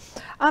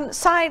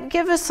 Sai,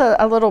 give us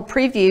a little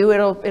preview.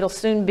 It'll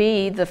soon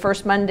be the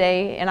first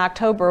Monday in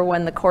October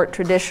when the court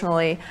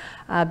traditionally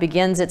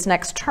begins its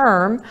next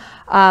term.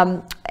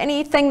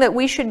 Anything that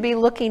we should be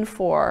looking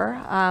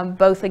for,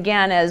 both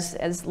again as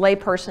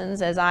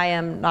laypersons, as I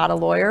am not a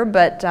lawyer,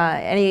 but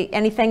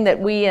anything that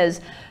we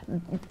as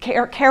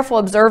careful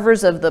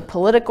observers of the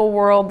political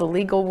world, the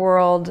legal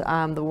world,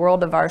 the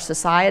world of our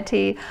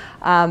society.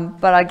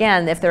 But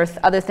again, if there are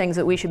other things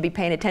that we should be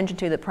paying attention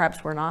to that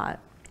perhaps we're not.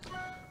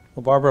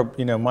 Well, Barbara,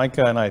 you know,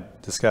 Micah and I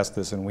discussed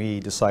this, and we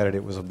decided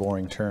it was a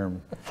boring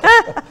term.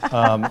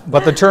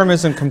 But the term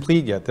isn't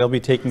complete yet. They'll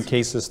be taking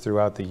cases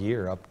throughout the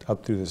year,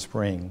 up through the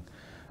spring.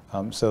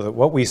 So that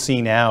what we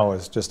see now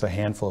is just a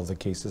handful of the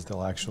cases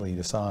they'll actually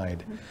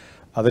decide.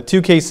 The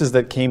two cases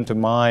that came to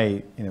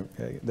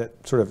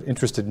that sort of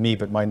interested me,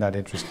 but might not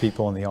interest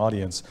people in the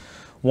audience.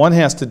 One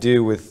has to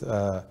do with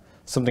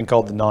something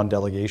called the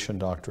non-delegation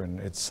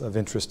doctrine. It's of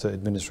interest to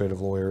administrative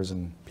lawyers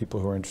and people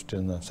who are interested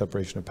in the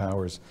separation of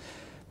powers.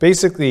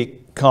 Basically,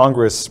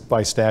 Congress,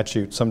 by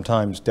statute,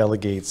 sometimes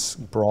delegates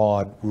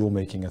broad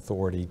rulemaking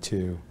authority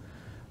to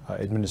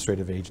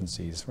administrative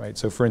agencies, right?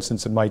 So for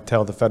instance, it might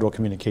tell the Federal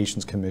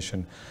Communications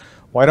Commission,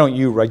 why don't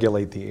you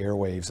regulate the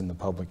airwaves in the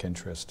public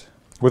interest?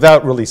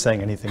 Without really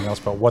saying anything else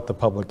about what the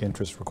public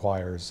interest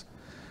requires.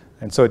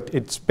 And so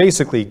it's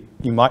basically,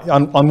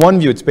 on one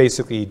view, it's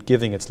basically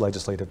giving its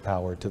legislative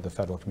power to the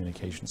Federal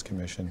Communications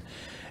Commission.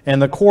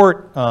 And the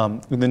court,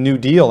 in the New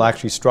Deal,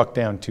 actually struck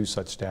down 2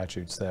 such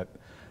statutes that,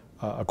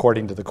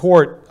 according to the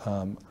court,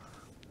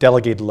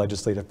 delegated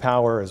legislative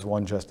power. As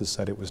one justice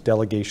said, it was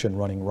delegation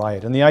running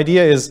riot. And the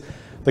idea is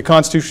the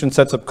Constitution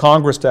sets up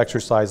Congress to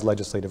exercise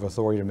legislative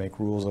authority to make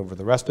rules over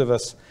the rest of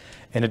us,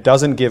 and it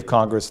doesn't give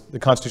Congress, the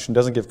Constitution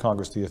doesn't give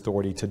Congress the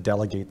authority to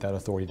delegate that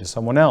authority to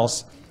someone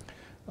else.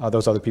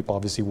 Those other people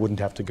obviously wouldn't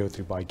have to go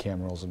through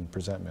bicamerals and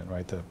presentment,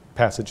 right? The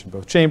passage in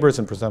both chambers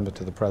and presentment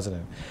to the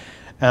president.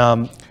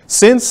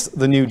 Since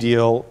the New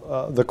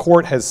Deal, the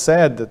court has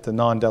said that the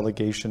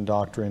non-delegation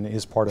doctrine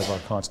is part of our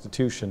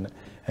Constitution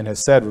and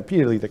has said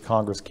repeatedly that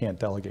Congress can't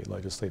delegate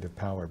legislative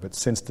power. But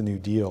since the New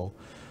Deal,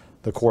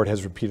 the court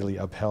has repeatedly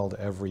upheld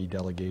every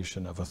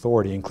delegation of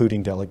authority,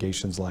 including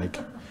delegations like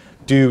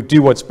do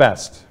what's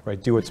best,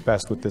 right? Do what's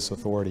best with this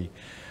authority.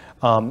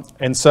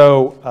 And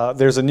so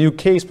there's a new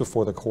case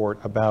before the court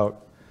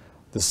about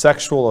the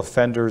Sexual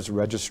Offenders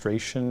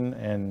Registration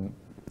and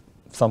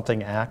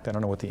Something Act. I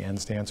don't know what the N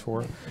stands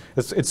for.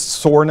 It's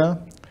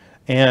SORNA.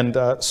 And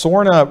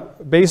SORNA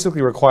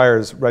basically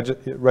requires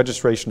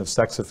registration of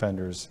sex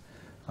offenders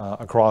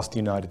across the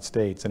United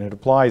States. And it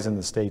applies in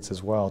the states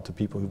as well to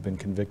people who've been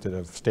convicted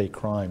of state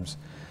crimes.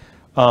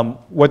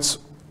 What's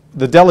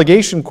the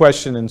delegation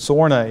question in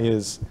SORNA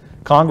is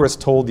Congress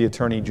told the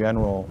Attorney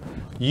General,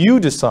 you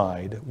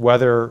decide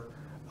whether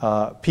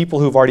people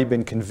who've already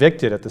been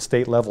convicted at the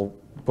state level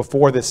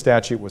before this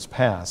statute was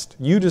passed,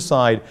 you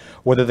decide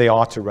whether they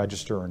ought to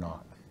register or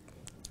not.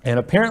 And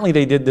apparently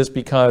they did this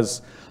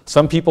because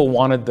some people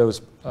wanted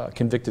those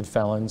convicted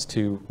felons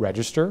to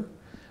register,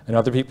 and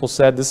other people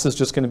said this is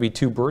just going to be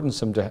too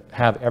burdensome to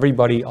have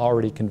everybody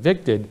already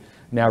convicted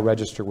now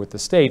register with the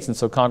states. And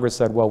so Congress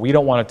said, well, we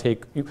don't want to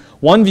take,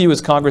 one view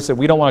is Congress said,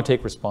 we don't want to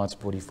take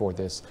responsibility for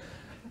this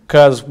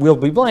because we'll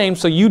be blamed,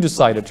 so you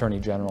decide, Attorney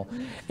General.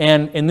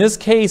 And in this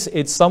case,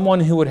 it's someone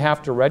who would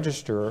have to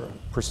register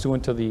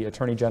pursuant to the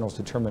Attorney General's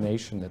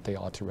determination that they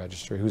ought to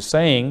register, who's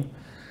saying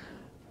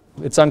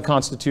it's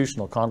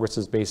unconstitutional. Congress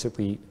has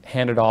basically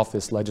handed off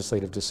this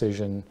legislative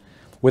decision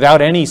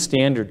without any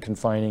standard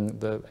confining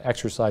the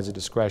exercise of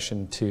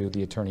discretion to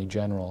the Attorney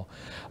General.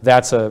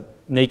 That's a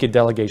naked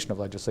delegation of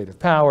legislative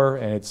power,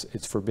 and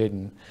it's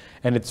forbidden.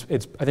 And it's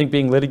I think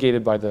being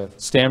litigated by the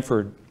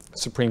Stanford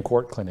Supreme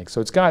Court clinic.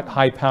 So it's got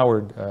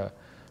high-powered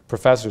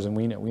professors, and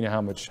we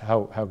know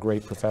how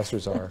great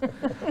professors are.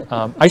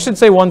 I should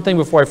say one thing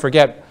before I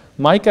forget.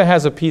 Micah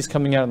has a piece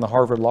coming out in the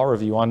Harvard Law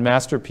Review on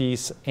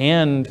masterpiece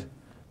and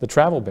the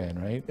travel ban,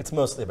 right? It's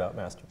mostly about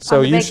masterpiece.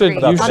 So you should,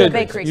 case.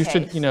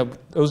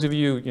 those of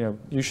you,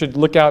 you should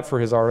look out for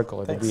his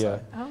article.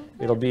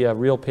 It'll be a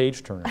real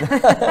page turner.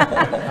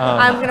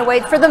 I'm going to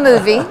wait for the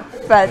movie,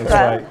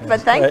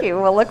 but thank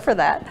you. We'll look for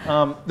that.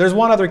 There's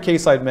one other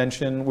case I'd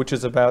mention, which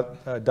is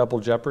about double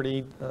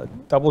jeopardy.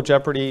 Double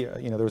jeopardy,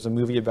 there was a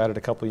movie about it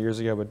a couple of years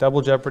ago, but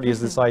double jeopardy is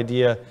this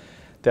idea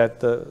that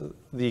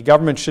the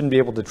government shouldn't be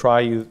able to try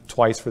you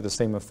twice for the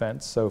same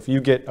offense. So if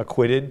you get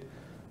acquitted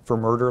for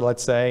murder,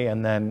 let's say,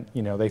 and then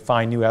they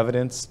find new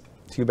evidence,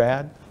 too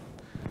bad.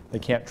 They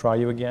can't try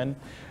you again.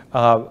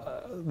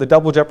 The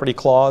double jeopardy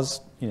clause,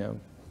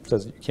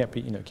 says you can't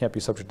be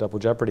subject to double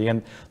jeopardy.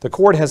 And the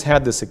court has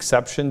had this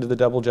exception to the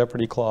double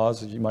jeopardy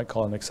clause, you might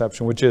call it an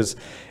exception, which is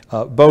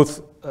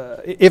both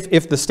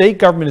if the state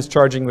government is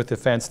charging with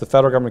offense, the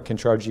federal government can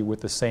charge you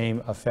with the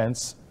same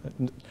offense.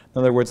 In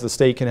other words, the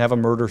state can have a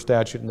murder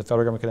statute and the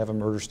federal government can have a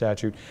murder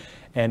statute.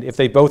 And if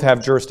they both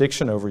have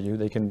jurisdiction over you,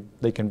 they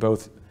can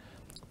both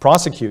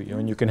prosecute you,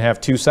 and you can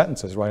have 2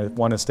 sentences, right?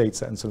 One a state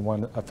sentence and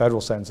one a federal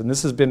sentence. And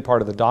this has been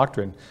part of the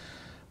doctrine.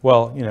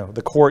 Well,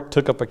 the court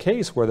took up a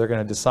case where they're going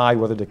to decide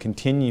whether to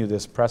continue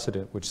this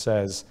precedent, which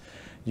says,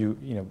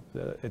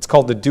 it's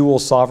called the dual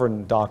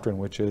sovereign doctrine,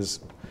 which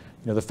is,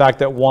 the fact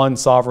that one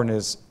sovereign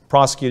is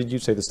prosecuted, you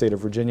say the state of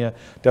Virginia,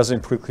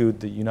 doesn't preclude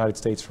the United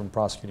States from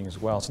prosecuting as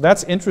well. So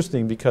that's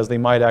interesting because they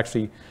might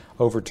actually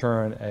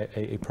overturn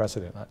a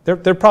precedent. There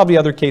are probably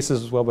other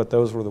cases as well, but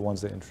those were the ones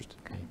that interested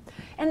me.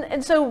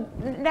 And so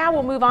now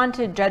we'll move on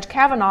to Judge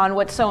Kavanaugh, and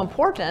what's so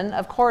important,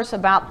 of course,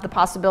 about the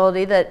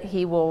possibility that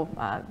he will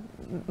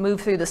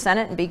move through the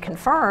Senate and be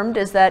confirmed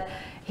is that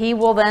he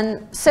will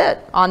then sit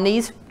on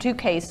these 2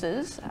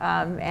 cases,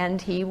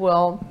 and he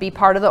will be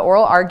part of the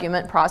oral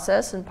argument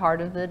process and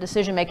part of the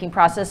decision-making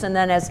process. And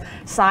then, as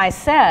Sai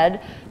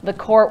said, the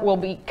court will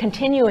be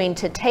continuing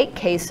to take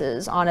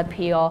cases on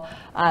appeal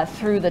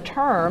through the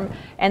term,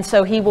 and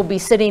so he will be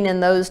sitting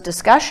in those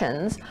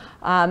discussions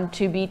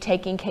to be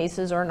taking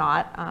cases or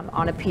not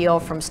on appeal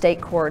from state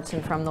courts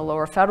and from the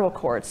lower federal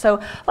courts. So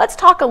let's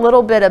talk a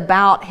little bit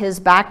about his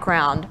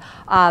background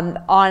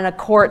on a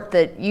court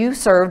that you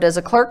served as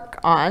a clerk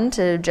on,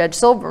 to Judge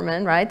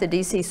Silberman, right, the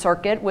DC D.C.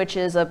 Circuit, which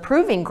is a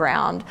proving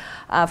ground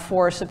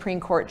for Supreme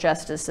Court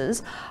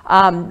justices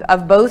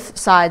of both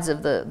sides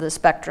of the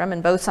spectrum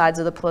and both sides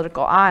of the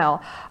political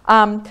aisle.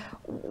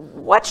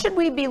 What should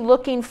we be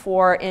looking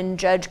for in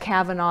Judge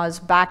Kavanaugh's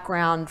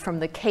background from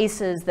the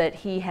cases that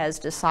he has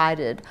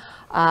decided,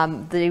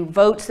 the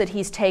votes that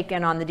he's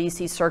taken on the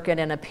D.C. Circuit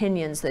and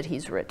opinions that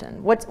he's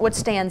written? What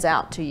stands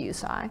out to you,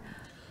 Sai?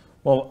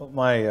 Well,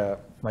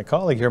 my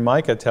colleague here,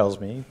 Micah, tells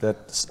me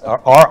that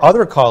our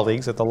other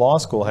colleagues at the law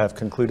school have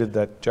concluded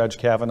that Judge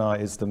Kavanaugh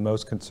is the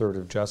most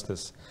conservative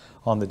justice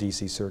on the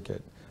D.C.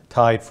 Circuit,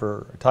 tied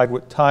for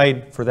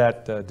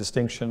that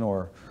distinction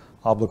or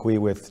obloquy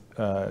with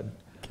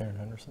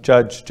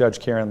Judge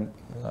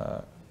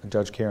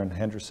Karen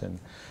Henderson.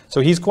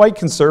 So he's quite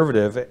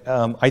conservative.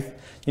 I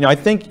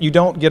think you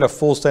don't get a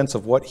full sense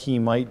of what he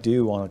might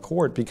do on a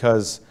court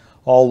because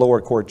all lower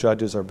court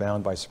judges are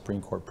bound by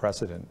Supreme Court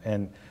precedent.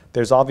 And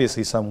there's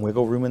obviously some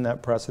wiggle room in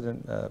that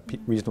precedent.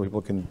 Reasonable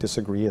people can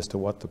disagree as to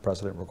what the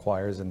precedent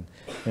requires in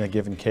a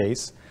given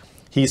case.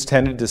 He's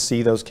tended to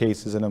see those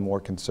cases in a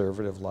more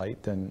conservative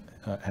light than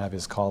have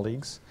his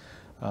colleagues.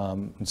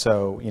 And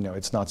so,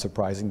 it's not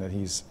surprising that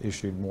he's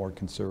issued more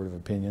conservative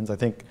opinions. I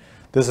think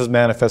this has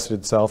manifested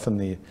itself in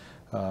the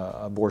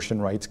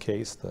abortion rights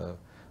case,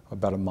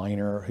 about a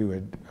minor who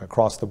had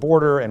crossed the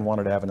border and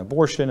wanted to have an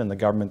abortion, and the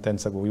government then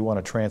said, well, we want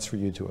to transfer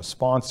you to a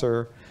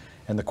sponsor.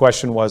 And the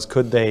question was,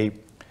 could they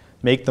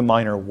make the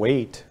minor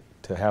wait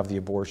to have the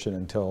abortion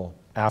until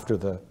after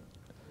the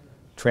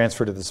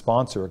transfer to the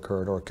sponsor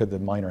occurred, or could the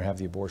minor have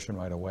the abortion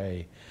right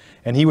away?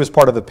 And he was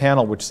part of the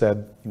panel which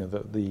said,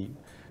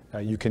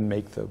 you can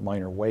make the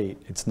minor wait.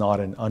 It's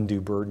not an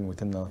undue burden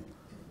within the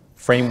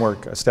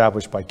framework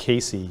established by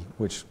Casey,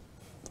 which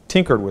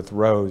tinkered with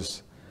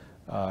Roe's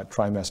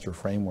trimester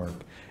framework.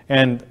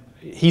 And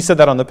he said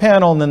that on the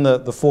panel, and then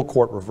the full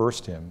court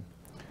reversed him.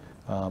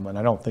 And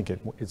I don't think it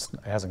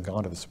hasn't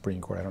gone to the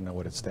Supreme Court. I don't know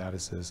what its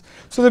status is.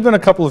 So there have been a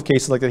couple of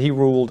cases like that. He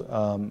ruled,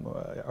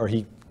 or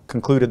he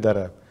concluded that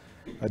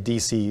a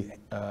D.C.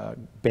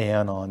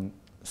 ban on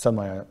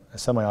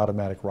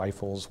semi-automatic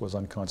rifles was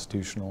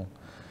unconstitutional.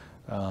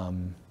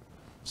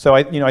 So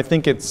I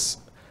think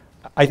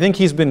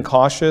he's been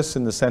cautious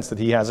in the sense that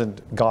he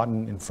hasn't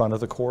gotten in front of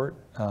the court,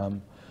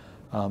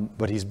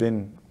 but he's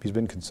been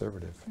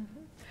conservative. Mm-hmm.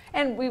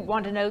 And we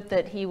want to note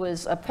that he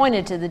was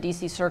appointed to the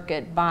D.C.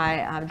 Circuit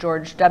by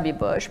George W.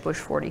 Bush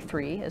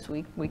 43, as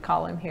we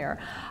call him here.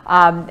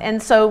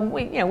 And so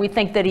we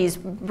think that he's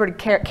pretty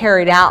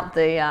carried out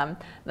the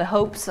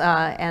hopes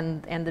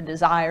and the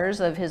desires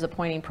of his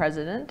appointing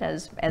president,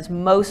 as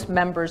most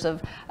members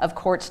of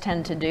courts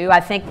tend to do. I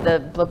think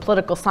the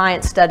political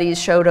science studies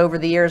showed over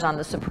the years on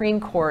the Supreme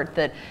Court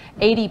that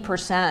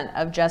 80%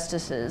 of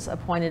justices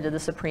appointed to the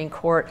Supreme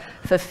Court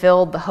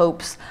fulfilled the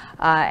hopes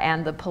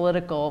and the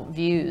political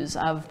views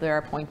of their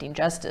appointing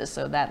justice.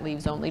 So that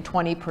leaves only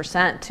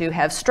 20% to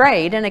have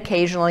strayed. And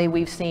occasionally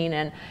we've seen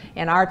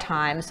in our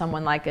time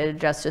someone like a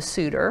Justice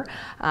Souter,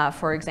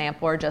 for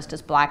example, or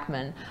Justice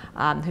Blackmun,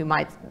 who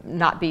might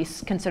not be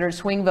considered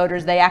swing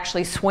voters. They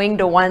actually swing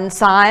to one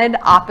side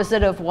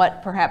opposite of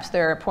what perhaps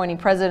their appointing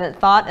president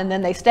thought, and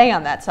then they stay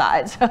on that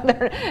side. So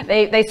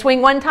they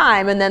swing one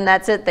time, and then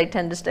that's it. They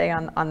tend to stay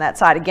on that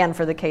side, again,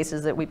 for the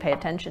cases that we pay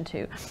attention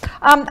to.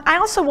 I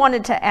also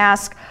wanted to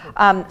ask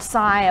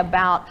Sai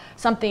about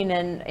something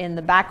in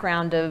the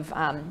background of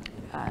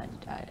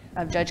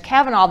Judge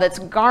Kavanaugh that's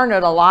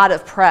garnered a lot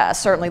of press,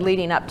 certainly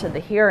leading up to the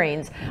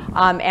hearings.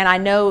 And I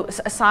know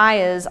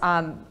Sai is,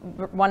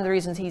 one of the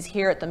reasons he's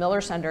here at the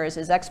Miller Center is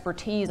his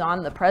expertise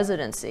on the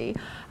presidency,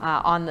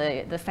 on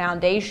the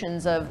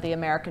foundations of the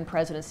American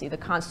presidency, the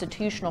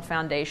constitutional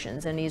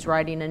foundations, and he's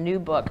writing a new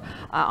book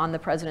on the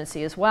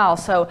presidency as well.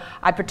 So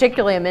I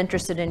particularly am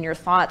interested in your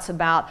thoughts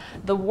about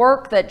the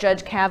work that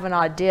Judge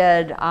Kavanaugh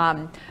did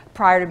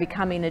prior to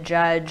becoming a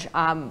judge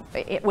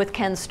with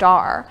Ken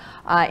Starr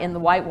in the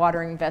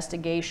Whitewater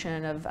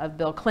investigation of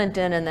Bill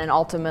Clinton, and then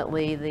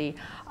ultimately the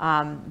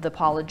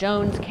Paula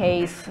Jones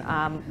case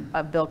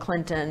of Bill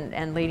Clinton,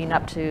 and leading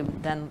up to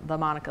then the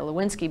Monica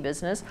Lewinsky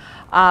business.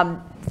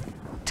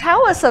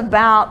 Tell us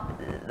about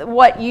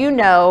what you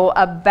know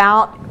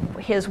about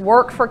his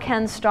work for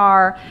Ken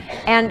Starr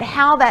and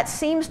how that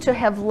seems to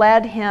have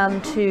led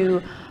him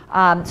to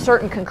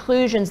certain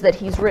conclusions that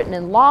he's written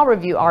in law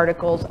review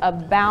articles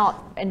about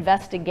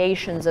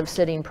investigations of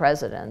sitting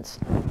presidents.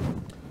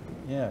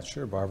 Yeah,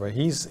 sure, Barbara.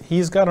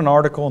 He's got an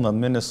article in the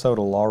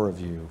Minnesota Law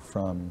Review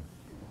from,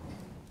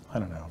 I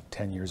don't know,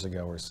 10 years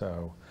ago or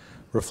so,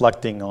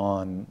 reflecting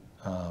on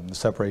the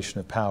separation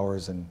of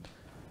powers and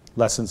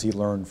lessons he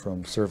learned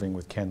from serving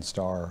with Ken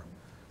Starr,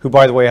 who,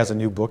 by the way, has a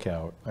new book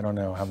out. I don't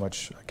know how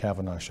much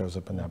Kavanaugh shows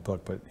up in that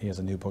book, but he has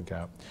a new book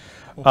out,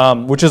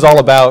 which is all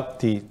about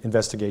the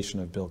investigation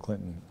of Bill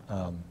Clinton.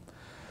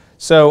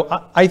 So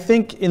I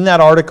think in that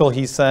article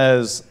he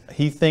says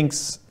he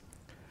thinks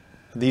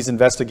these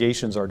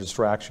investigations are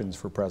distractions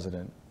for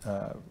President,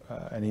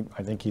 and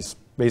I think he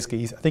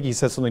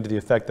says something to the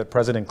effect that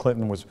President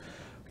Clinton was,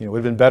 it would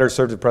have been better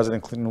served if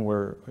President Clinton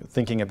were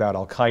thinking about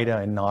Al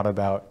Qaeda and not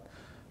about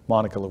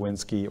Monica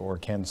Lewinsky or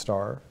Ken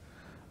Starr.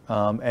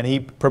 And he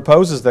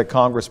proposes that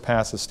Congress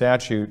pass a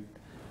statute,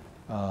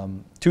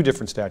 two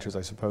different statutes,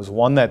 I suppose.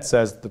 One that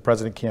says the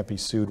president can't be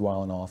sued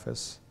while in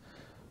office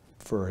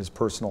for his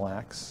personal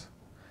acts.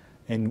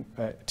 And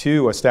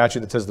two, a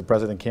statute that says the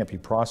president can't be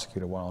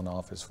prosecuted while in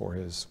office for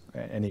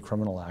any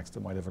criminal acts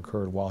that might have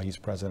occurred while he's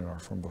president or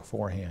from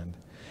beforehand.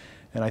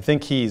 And I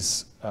think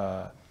he's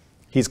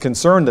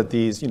concerned that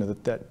these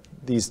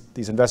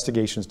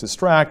investigations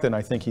distract, and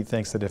I think he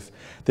thinks that if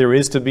there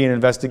is to be an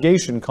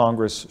investigation,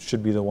 Congress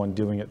should be the one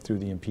doing it through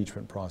the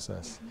impeachment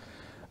process.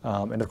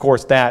 And of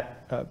course,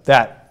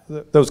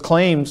 those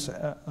claims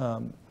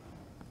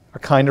are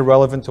kind of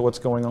relevant to what's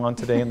going on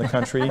today in the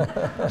country.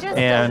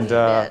 And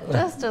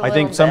I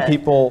think some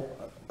people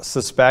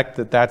suspect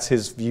that that's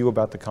his view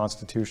about the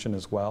Constitution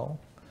as well.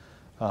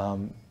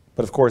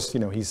 But of course,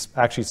 he's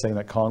actually saying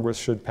that Congress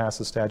should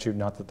pass a statute,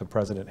 not that the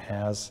president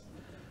has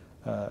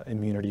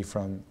immunity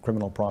from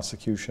criminal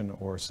prosecution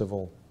or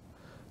civil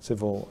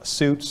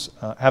suits.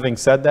 Having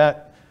said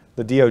that,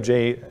 the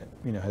DOJ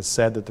has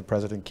said that the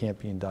president can't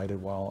be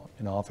indicted while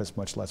in office,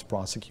 much less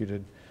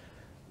prosecuted.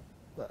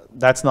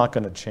 That's not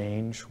going to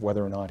change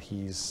whether or not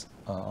he's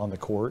on the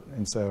court,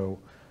 and so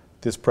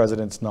this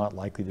president's not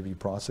likely to be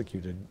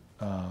prosecuted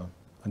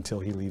until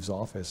he leaves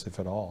office, if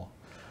at all.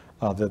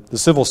 The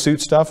civil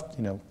suit stuff,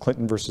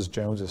 Clinton versus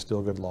Jones is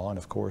still good law, and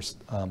of course,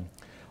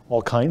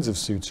 all kinds of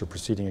suits are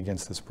proceeding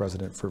against this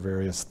president for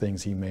various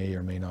things he may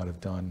or may not have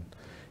done,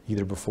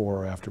 either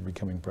before or after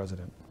becoming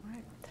president.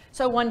 Right.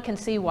 So one can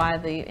see why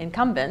the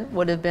incumbent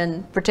would have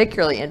been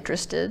particularly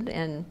interested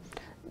in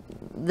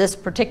this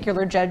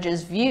particular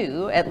judge's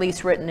view, at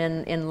least written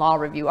in law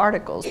review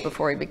articles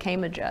before he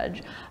became a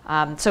judge.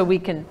 So we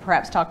can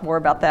perhaps talk more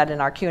about that in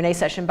our Q&A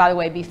session. By the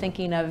way, be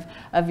thinking of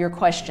your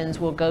questions.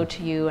 We'll go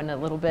to you in a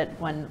little bit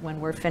when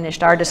we're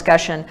finished our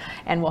discussion,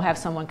 and we'll have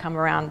someone come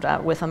around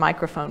with a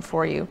microphone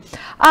for you.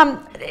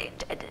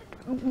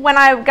 When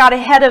I got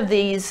ahead of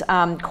these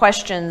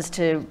questions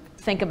to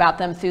think about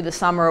them through the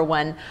summer,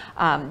 when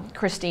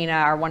Christina,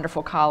 our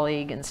wonderful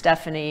colleague, and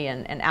Stephanie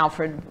and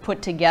Alfred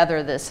put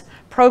together this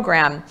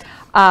program,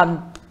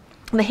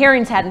 the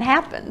hearings hadn't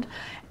happened.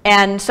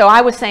 And so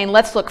I was saying,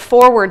 let's look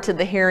forward to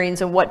the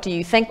hearings and what do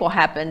you think will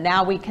happen?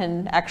 Now we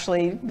can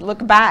actually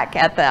look back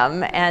at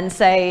them and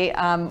say,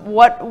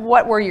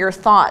 what were your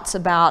thoughts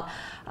about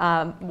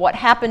what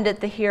happened at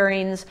the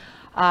hearings?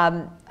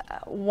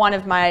 One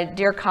of my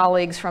dear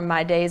colleagues from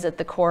my days at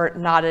the court,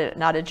 not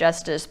a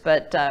justice,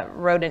 but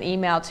wrote an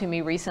email to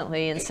me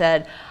recently and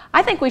said,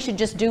 I think we should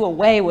just do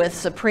away with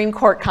Supreme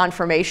Court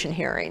confirmation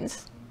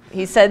hearings.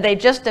 He said they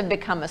just have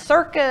become a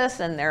circus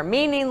and they're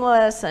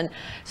meaningless. And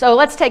so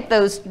let's take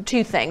those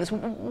two things.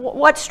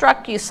 What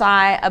struck you,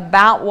 Sai,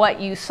 about what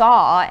you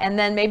saw? And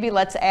then maybe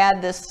let's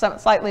add this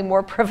slightly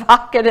more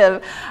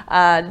provocative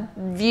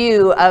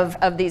view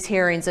of these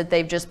hearings, that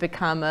they've just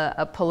become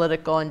a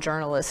political and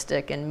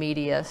journalistic and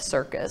media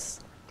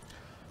circus.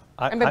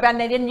 And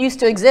they didn't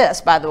used to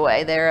exist, by the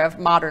way. They're a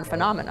modern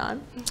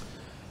phenomenon.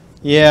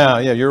 Yeah,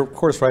 you're of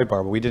course right,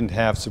 Barbara. We didn't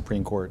have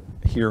Supreme Court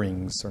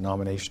hearings or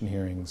nomination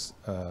hearings,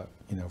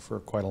 for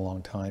quite a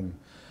long time.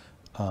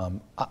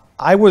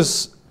 I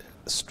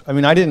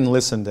didn't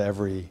listen to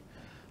every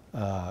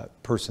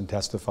person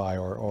testify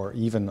or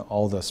even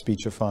all the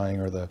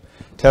speechifying or the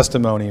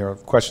testimony or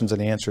questions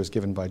and answers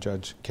given by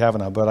Judge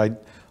Kavanaugh, but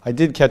I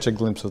did catch a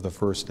glimpse of the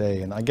first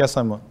day, and I guess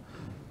I'm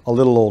a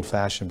little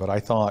old-fashioned, but I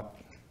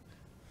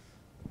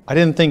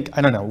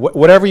don't know,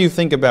 whatever you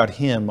think about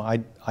him,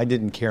 I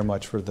didn't care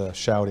much for the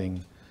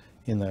shouting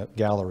in the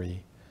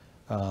gallery.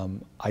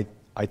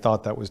 I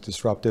thought that was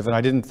disruptive, and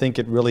I didn't think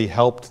it really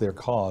helped their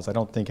cause. I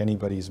don't think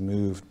anybody's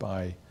moved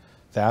by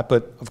that,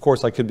 but of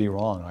course I could be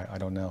wrong. I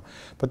don't know.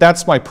 But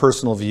that's my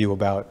personal view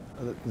about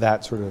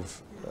that sort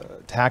of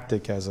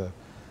tactic as a,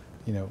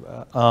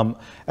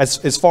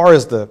 as far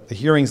as the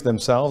hearings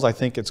themselves, I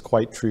think it's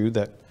quite true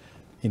that,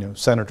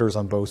 senators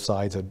on both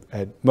sides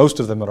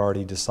most of them had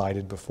already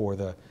decided before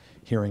the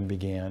hearing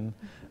began,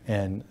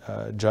 and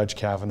Judge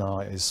Kavanaugh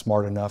is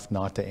smart enough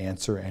not to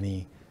answer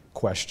any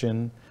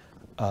question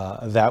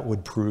that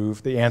would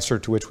prove, the answer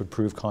to which would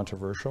prove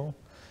controversial.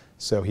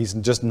 So he's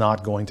just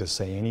not going to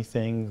say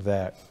anything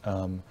that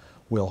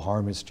will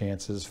harm his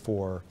chances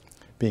for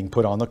being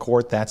put on the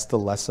court. That's the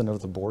lesson of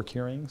the Bork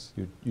hearings.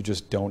 You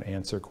just don't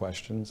answer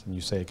questions, and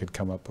you say it could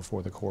come up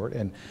before the court.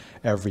 And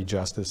every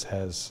justice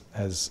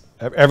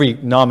every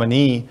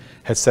nominee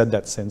has said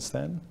that since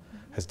then,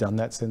 has done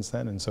that since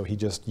then, and so he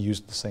just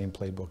used the same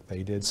playbook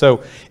they did.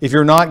 So if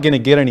you're not going to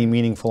get any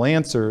meaningful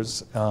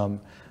answers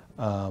from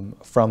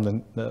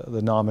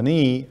the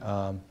nominee,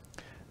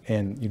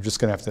 and you're just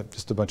going to have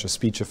just a bunch of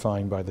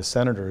speechifying by the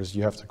senators,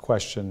 you have to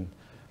question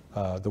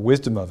the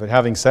wisdom of it.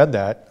 Having said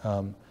that,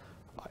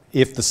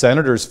 if the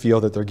senators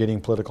feel that they're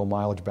getting political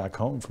mileage back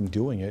home from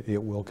doing it,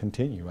 it will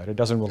continue, right? It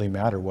doesn't really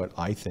matter what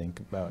I think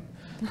about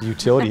the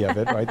utility of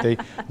it, right?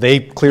 They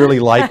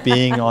clearly like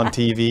being on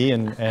TV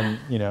and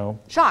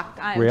Shocked.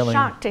 I'm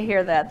shocked to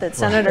hear that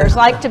senators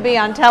like to be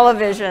on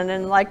television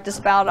and like to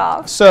spout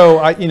off. So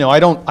I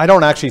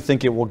don't actually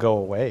think it will go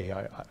away.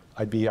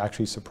 I'd be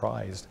actually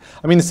surprised.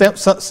 I mean,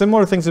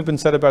 similar things have been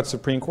said about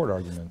Supreme Court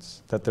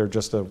arguments, that they're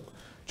just a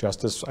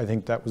justice. I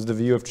think that was the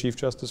view of Chief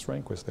Justice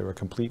Rehnquist. They were a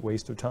complete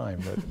waste of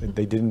time, that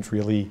they didn't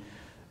really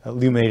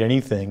illuminate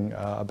anything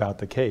about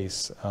the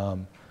case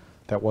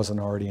that wasn't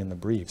already in the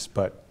briefs,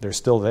 but they're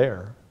still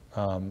there.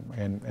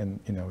 And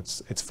you know,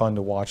 it's fun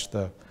to watch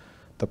the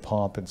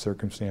pomp and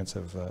circumstance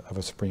of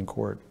a Supreme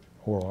Court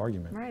oral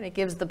argument. Right, it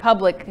gives the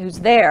public who's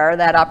there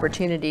that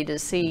opportunity to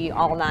see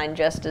all 9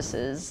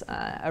 justices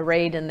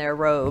arrayed in their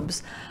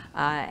robes,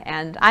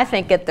 and I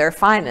think at their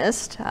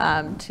finest,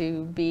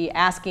 to be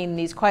asking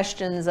these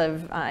questions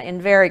of in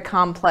very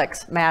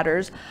complex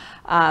matters.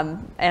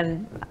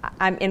 And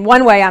in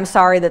one way, I'm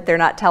sorry that they're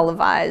not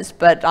televised,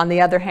 but on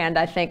the other hand,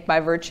 I think by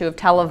virtue of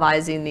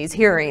televising these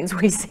hearings,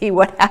 we see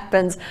what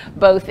happens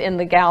both in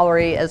the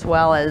gallery as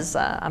well as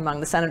among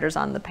the senators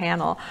on the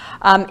panel.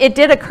 It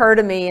did occur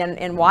to me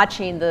in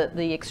watching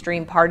the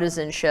extreme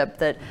partisanship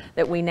that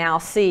we now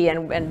see,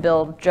 and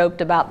Bill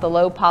joked about the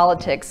low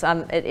politics.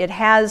 It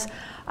has,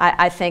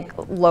 I think,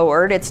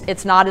 lowered.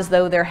 It's not as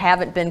though there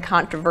haven't been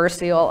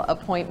controversial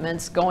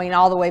appointments going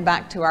all the way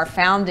back to our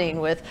founding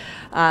with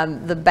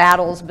the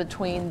battles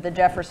between the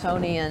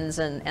Jeffersonians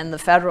and the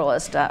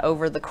Federalists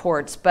over the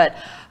courts. But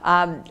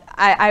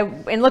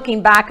in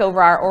looking back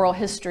over our oral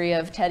history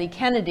of Teddy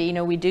Kennedy, you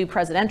know, we do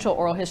presidential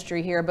oral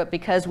history here, but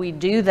because we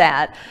do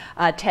that,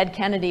 Ted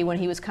Kennedy, when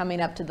he was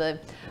coming up to the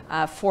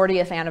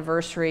 40th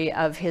anniversary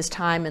of his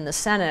time in the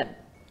Senate,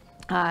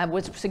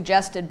 was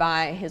suggested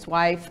by his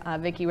wife,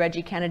 Vicki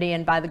Reggie Kennedy,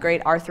 and by the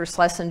great Arthur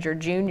Schlesinger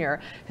Jr.,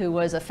 who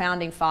was a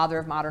founding father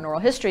of modern oral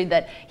history,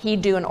 that he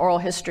do an oral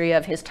history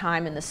of his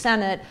time in the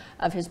Senate,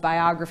 of his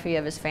biography,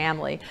 of his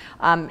family.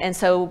 And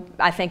so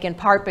I think in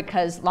part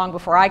because long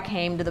before I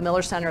came to the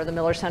Miller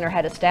Center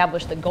had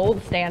established the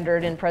gold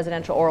standard in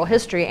presidential oral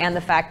history, and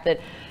the fact that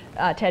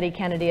Teddy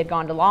Kennedy had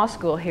gone to law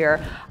school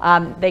here,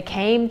 they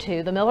came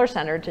to the Miller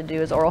Center to do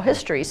his oral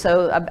history.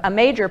 So a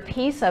major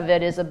piece of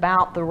it is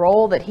about the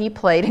role that he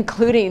played,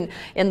 including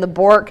in the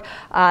Bork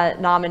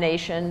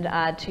nomination,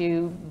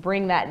 to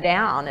bring that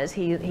down as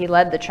he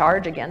led the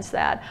charge against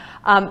that.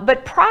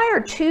 But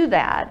prior to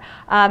that,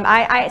 so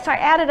I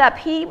added up,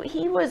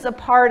 he was a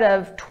part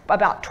of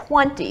about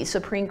 20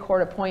 Supreme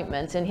Court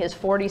appointments in his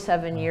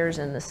 47 years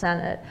in the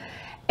Senate.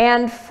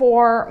 And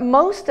for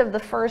most of the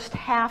first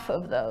half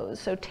of those,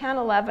 so 10,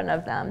 11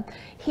 of them,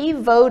 he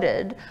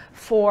voted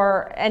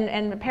for,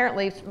 and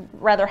apparently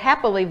rather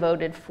happily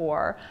voted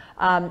for,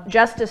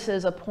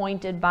 justices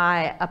appointed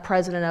by a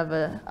president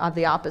of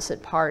the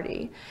opposite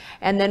party.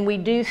 And then we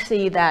do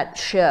see that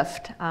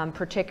shift,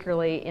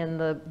 particularly in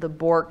the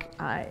Bork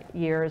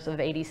years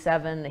of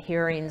 '87, the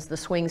hearings, the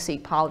swing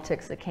seat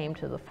politics that came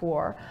to the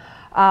fore.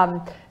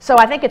 So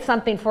I think it's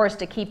something for us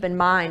to keep in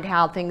mind,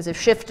 how things have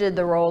shifted,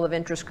 the role of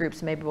interest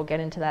groups. Maybe we'll get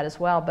into that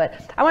as well.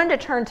 But I wanted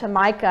to turn to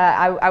Micah.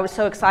 I was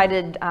so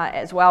excited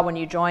as well when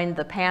you joined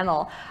the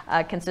panel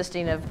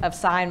consisting of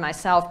Sai and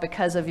myself,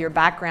 because of your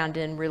background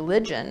in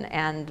religion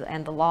and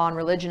the law on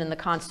religion and the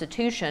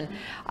Constitution.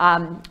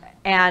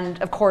 And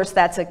of course,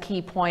 that's a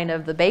key point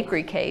of the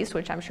Bakery case,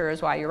 which I'm sure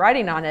is why you're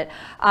writing on it.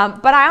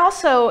 But I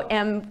also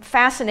am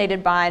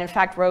fascinated by, and in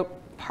fact wrote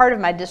part of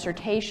my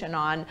dissertation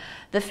on,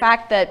 the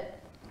fact that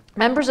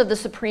members of the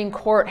Supreme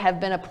Court have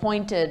been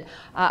appointed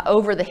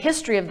over the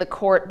history of the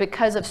court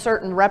because of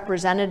certain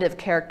representative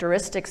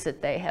characteristics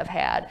that they have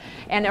had.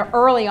 And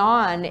early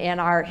on in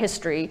our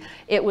history,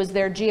 it was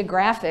their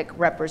geographic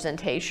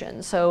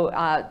representation. So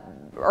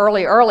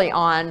early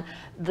on,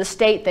 the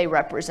state they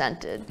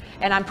represented.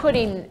 And I'm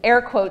putting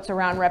air quotes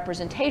around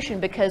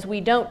representation because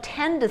we don't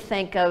tend to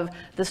think of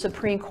the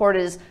Supreme Court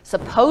as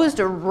supposed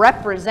to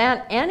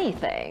represent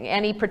anything,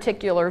 any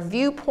particular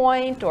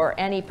viewpoint or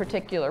any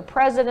particular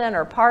president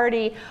or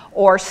party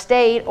or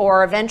state,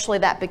 or eventually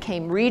that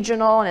became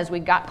regional, and as we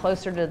got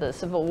closer to the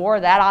Civil War,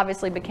 that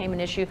obviously became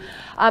an issue.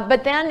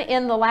 But then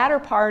in the latter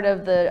part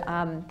of the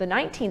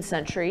 19th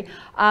century,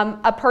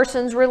 a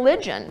person's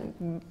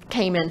religion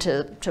came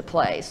into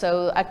play.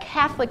 So a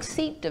Catholic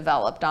seat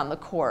developed on the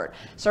court,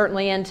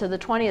 certainly into the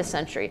 20th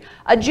century.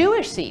 A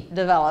Jewish seat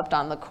developed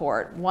on the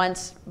court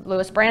once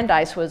Louis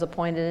Brandeis was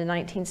appointed in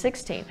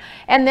 1916.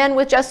 And then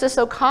with Justice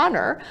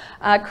O'Connor,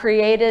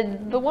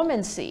 created the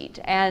women's seat,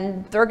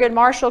 and Thurgood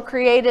Marshall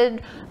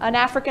created an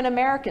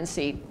African-American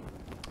seat.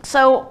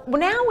 So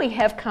now we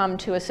have come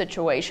to a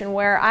situation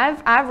where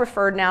I've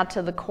referred now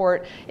to the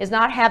court as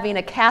not having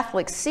a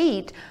Catholic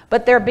seat,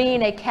 but there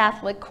being a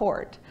Catholic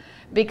court.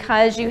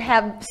 Because you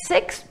have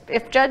 6,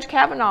 if Judge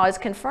Kavanaugh is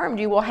confirmed,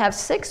 you will have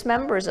 6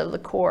 members of the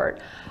court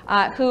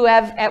who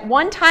have at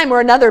one time or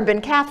another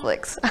been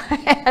Catholics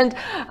and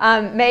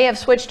may have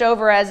switched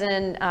over, as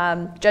in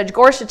Judge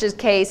Gorsuch's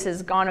case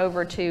has gone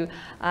over to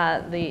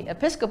the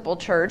Episcopal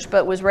Church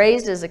but was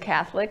raised as a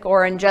Catholic,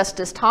 or in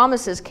Justice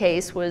Thomas's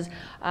case was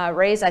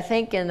raised, I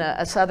think, in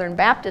a Southern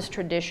Baptist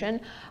tradition,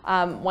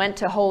 went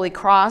to Holy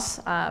Cross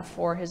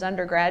for his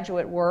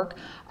undergraduate work,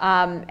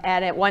 and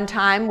at one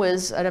time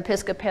was an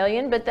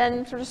Episcopalian, but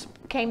then sort of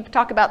came to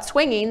talk about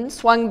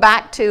swung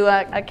back to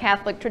a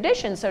Catholic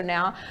tradition, so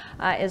now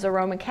is a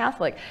Roman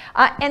Catholic.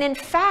 And in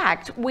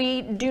fact,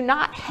 we do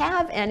not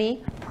have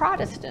any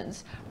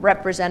Protestants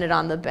represented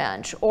on the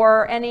bench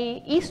or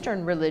any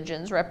Eastern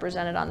religions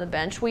represented on the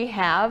bench. We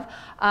have,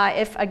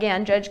 if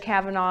again Judge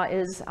Kavanaugh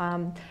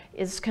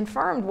is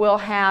confirmed, we'll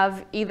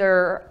have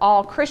either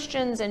all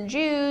Christians and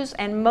Jews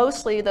and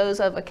mostly those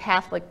of a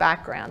Catholic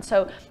background.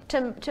 So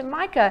to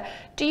Micah,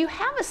 do you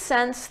have a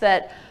sense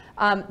that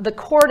the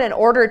court, in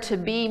order to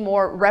be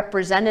more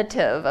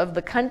representative of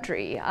the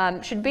country,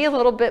 should be a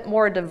little bit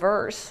more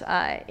diverse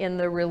in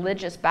the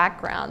religious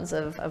backgrounds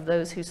of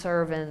those who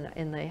serve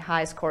in the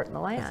highest court in the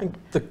land? I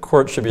think the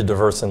court should be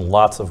diverse in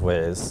lots of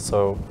ways.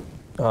 So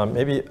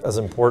maybe as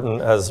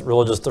important as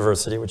religious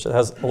diversity, which it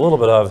has a little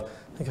bit of,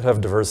 it could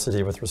have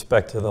diversity with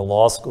respect to the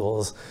law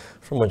schools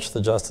from which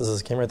the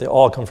justices came, right? They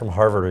all come from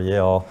Harvard or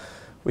Yale.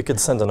 We could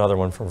send another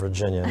one from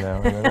Virginia now,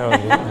 and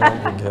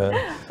that would be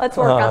good. Let's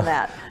work on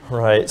that.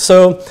 Right.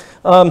 So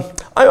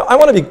I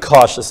want to be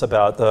cautious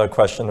about the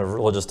question of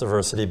religious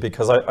diversity,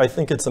 because I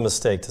think it's a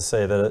mistake to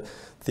say that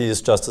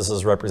these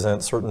justices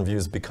represent certain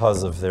views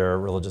because of their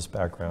religious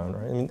background.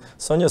 Right? I mean,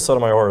 Sonia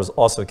Sotomayor is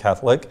also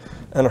Catholic,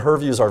 and her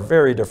views are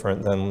very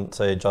different than,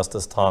 say,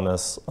 Justice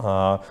Thomas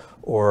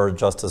or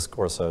Justice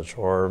Gorsuch,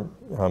 or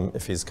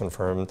if he's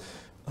confirmed,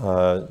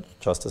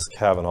 Justice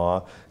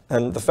Kavanaugh.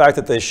 And the fact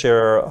that they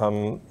share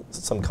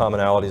some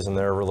commonalities in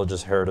their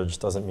religious heritage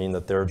doesn't mean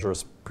that their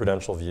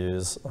jurisprudential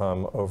views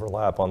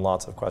overlap on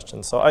lots of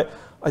questions. So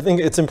I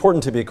think it's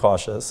important to be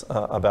cautious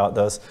about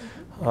this.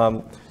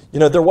 You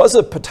know, there was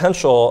a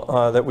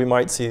potential that we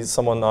might see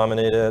someone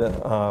nominated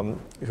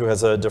who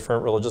has a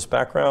different religious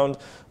background.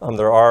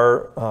 There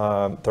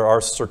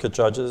are circuit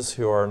judges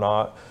who are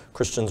not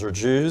Christians or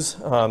Jews.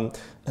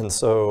 And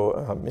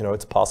so, you know,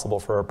 it's possible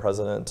for a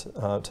president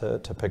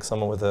to pick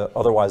someone with an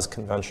otherwise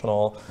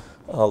conventional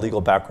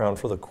legal background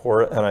for the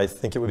court. And I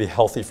think it would be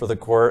healthy for the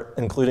court,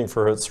 including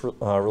for its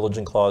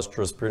religion clause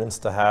jurisprudence,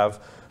 to have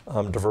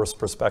diverse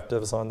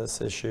perspectives on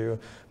this issue.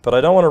 But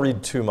I don't want to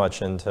read too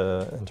much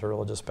into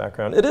religious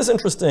background. It is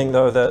interesting,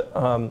 though,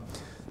 that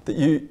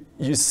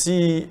you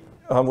see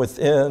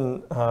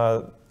within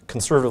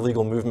conservative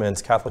legal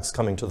movements, Catholics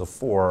coming to the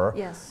fore.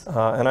 Yes.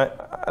 And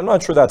I'm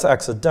not sure that's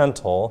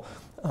accidental,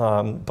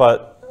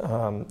 but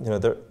you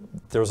know,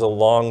 there's a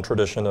long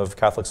tradition of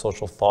Catholic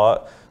social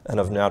thought and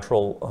of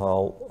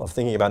of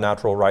thinking about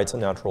natural rights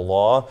and natural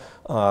law.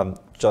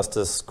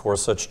 Justice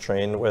Gorsuch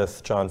trained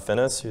with John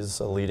Finnis, who's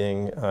a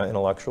leading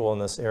intellectual in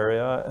this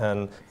area,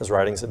 and his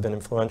writings have been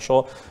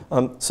influential.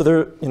 So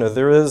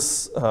there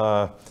is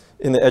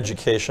in the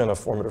education a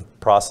formative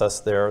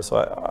process there. So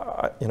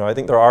I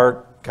think there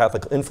are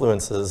Catholic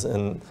influences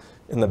in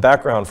the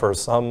background for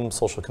some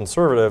social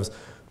conservatives,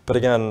 but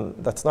again,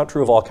 that's not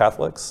true of all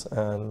Catholics,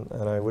 and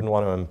I wouldn't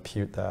want to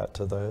impute that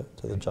to the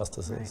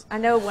justices. Right. I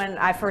know when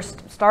I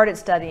first started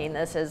studying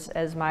this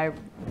as my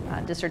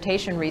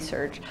dissertation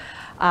research,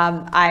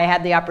 I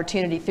had the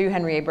opportunity through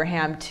Henry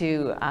Abraham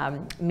to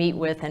meet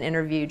with and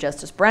interview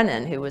Justice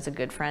Brennan, who was a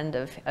good friend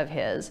of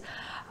his.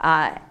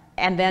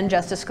 And then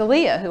Justice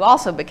Scalia, who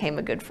also became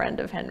a good friend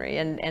of Henry.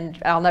 And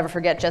I'll never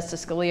forget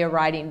Justice Scalia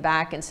writing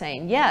back and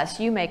saying, yes,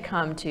 you may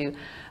come to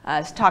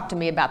talk to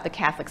me about the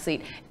Catholic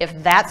seat if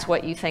that's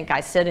what you think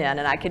I sit in.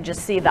 And I could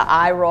just see the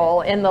eye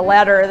roll in the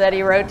letter that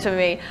he wrote to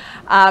me.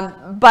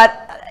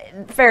 But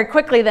very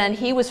quickly then,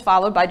 he was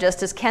followed by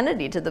Justice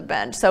Kennedy to the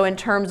bench. So in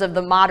terms of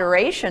the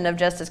moderation of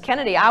Justice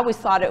Kennedy, I always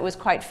thought it was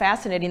quite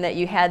fascinating that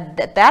you had,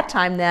 at that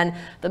time then,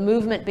 the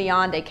movement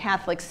beyond a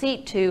Catholic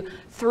seat to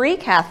 3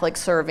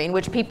 Catholics serving,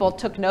 which people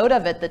took note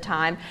of at the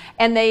time,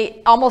 and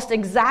they almost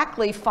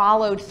exactly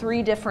followed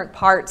 3 different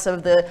parts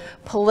of the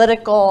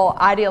political,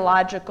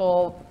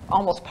 ideological,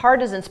 almost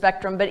partisan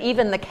spectrum, but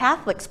even the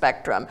Catholic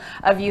spectrum.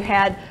 You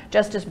had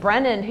Justice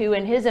Brennan, who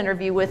in his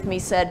interview with me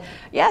said,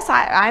 yes,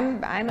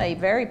 I'm a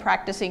very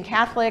practicing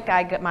Catholic.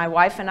 My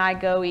wife and I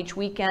go each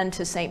weekend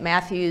to St.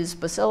 Matthew's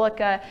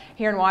Basilica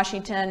here in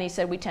Washington. He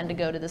said we tend to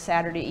go to the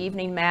Saturday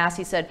evening Mass.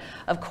 He said,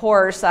 of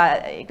course,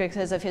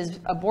 because of his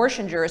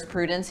abortion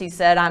jurisprudence, he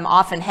said, I'm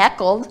often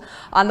heckled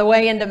on the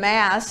way into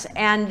Mass.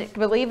 And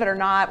believe it or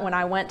not, when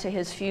I went to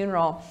his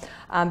funeral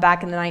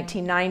back in the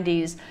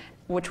 1990s,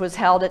 which was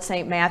held at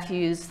St.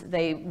 Matthew's,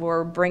 they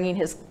were bringing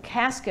his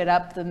casket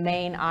up the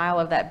main aisle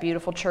of that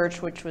beautiful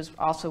church, which was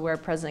also where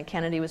President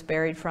Kennedy was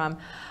buried from.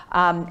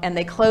 And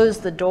they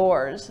closed the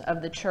doors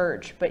of the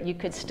church, but you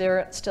could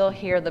still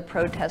hear the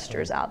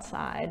protesters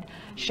outside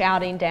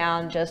shouting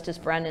down Justice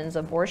Brennan's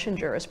abortion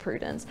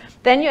jurisprudence.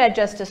 Then you had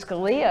Justice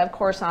Scalia, of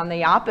course, on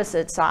the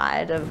opposite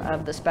side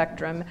of the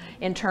spectrum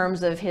in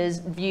terms of his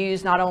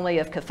views not only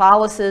of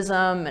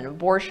Catholicism and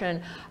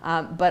abortion,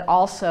 but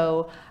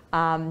also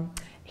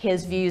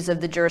his views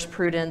of the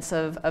jurisprudence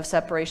of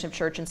separation of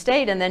church and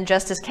state, and then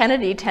Justice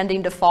Kennedy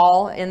tending to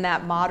fall in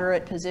that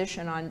moderate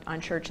position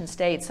on church and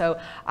state. So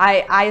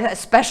I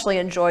especially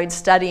enjoyed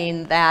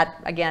studying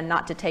that, again,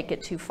 not to take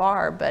it too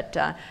far, but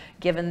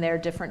given their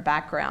different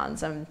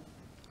backgrounds.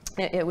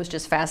 It was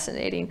just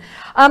fascinating.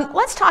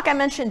 Let's talk, I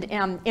mentioned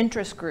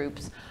interest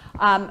groups.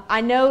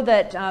 I know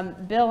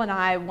that Bill and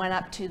I went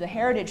up to the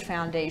Heritage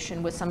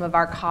Foundation with some of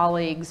our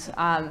colleagues.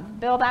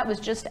 Bill, that was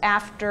just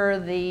after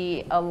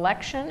the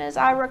election, as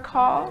I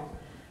recall.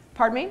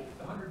 Pardon me?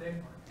 The 100-day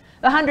mark.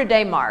 The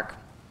 100-day mark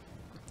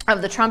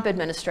of the Trump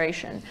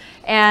administration.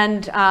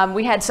 And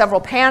we had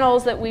several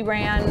panels that we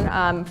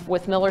ran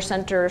with Miller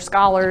Center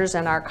scholars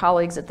and our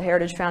colleagues at the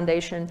Heritage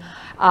Foundation.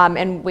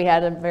 And we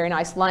had a very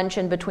nice lunch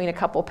in between a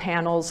couple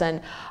panels. And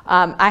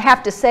I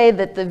have to say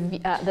that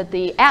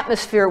the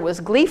atmosphere was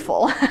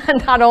gleeful,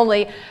 not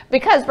only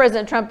because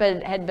President Trump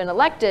had been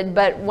elected,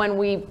 but when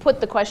we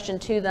put the question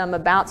to them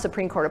about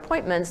Supreme Court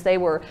appointments, they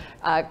were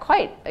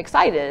quite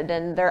excited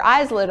and their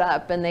eyes lit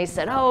up and they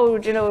said, oh,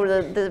 you know,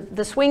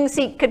 the swing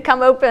seat could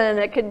come open and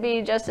it could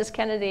be Justice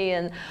Kennedy,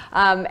 and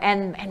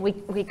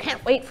we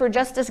can't wait for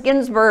Justice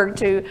Ginsburg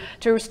to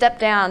step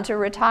down, to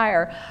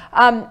retire.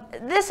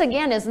 This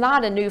again is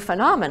not a new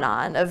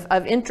phenomenon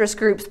of interest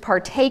groups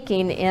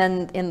partaking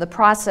in the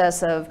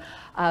process of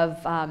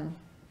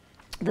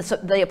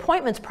the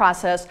appointments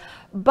process,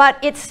 but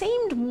it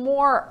seemed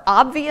more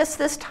obvious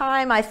this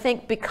time, I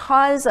think,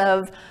 because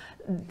of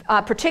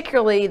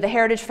particularly the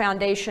Heritage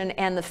Foundation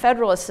and the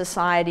Federalist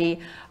Society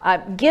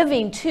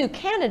giving to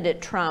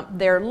candidate Trump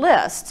their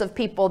lists of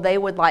people they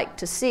would like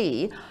to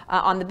see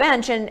on the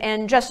bench.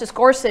 And Justice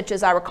Gorsuch,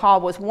 as I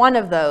recall, was one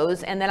of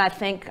those. And then I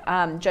think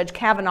Judge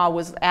Kavanaugh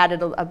was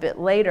added a bit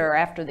later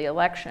after the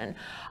election.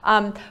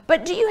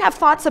 But do you have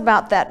thoughts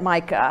about that,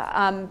 Micah?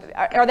 On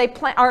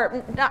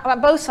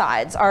both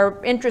sides,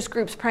 are interest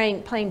groups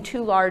playing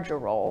too large a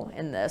role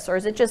in this? Or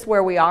is it just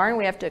where we are and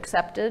we have to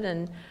accept it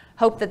and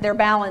hope that they're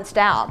balanced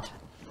out?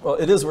 Well,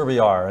 it is where we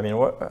are. I mean,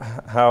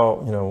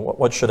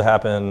 what should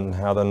happen,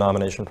 how the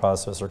nomination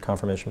process or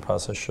confirmation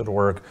process should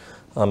work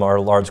are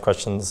large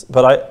questions.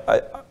 But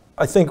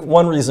I think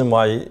one reason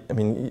why, I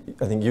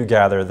think you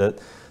gather that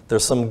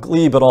there's some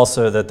glee, but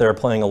also that they're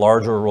playing a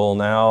larger role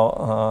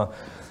now.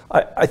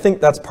 I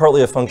think that's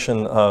partly a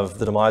function of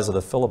the demise of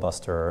the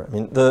filibuster. I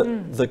mean,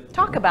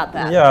 talk about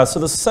that. Yeah, so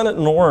the Senate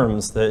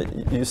norms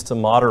that used to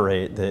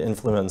moderate the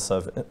influence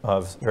of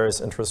various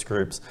interest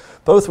groups,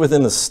 both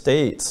within the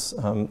states,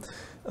 in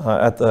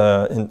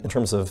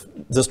terms of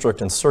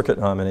district and circuit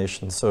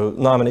nominations, so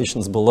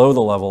nominations below the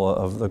level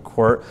of the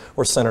court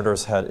where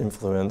senators had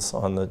influence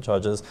on the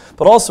judges,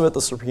 but also at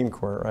the Supreme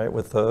Court, right,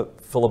 with the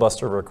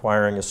filibuster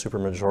requiring a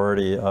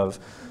supermajority of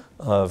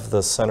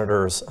the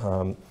senators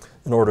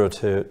in order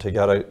to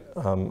get a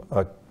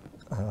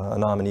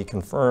nominee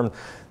confirmed.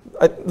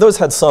 Those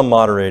had some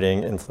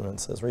moderating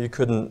influences, where you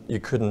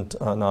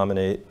couldn't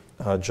nominate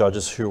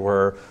judges who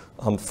were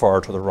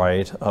far to the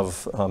right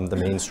of the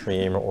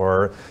mainstream,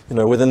 or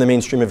within the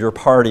mainstream of your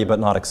party,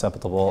 but not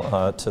acceptable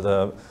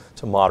to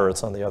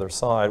moderates on the other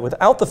side.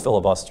 Without the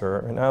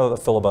filibuster, now that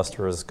the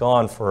filibuster is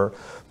gone for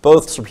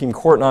both Supreme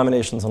Court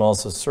nominations and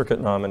also circuit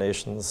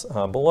nominations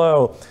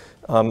below,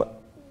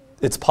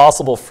 it's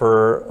possible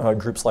for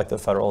groups like the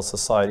Federalist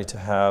Society to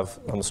have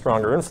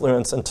stronger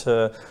influence and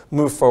to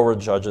move forward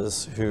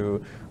judges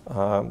who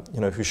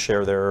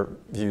share their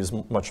views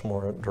much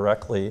more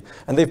directly.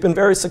 And they've been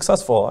very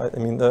successful. I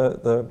mean,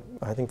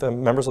 I think the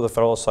members of the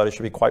Federalist Society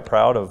should be quite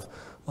proud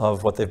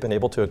of what they've been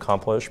able to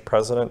accomplish.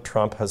 President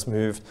Trump has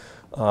moved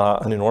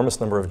an enormous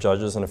number of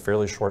judges in a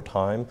fairly short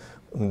time.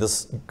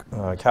 This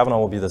Kavanaugh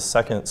will be the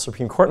second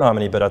Supreme Court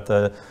nominee, but at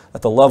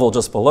the level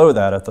just below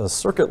that, at the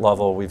circuit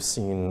level, we've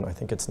seen, I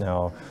think it's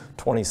now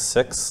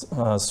 26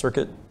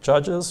 circuit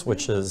judges,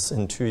 which is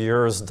in 2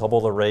 years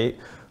double the rate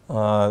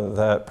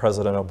that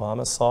President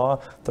Obama saw.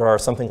 There are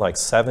something like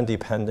 70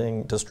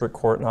 pending district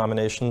court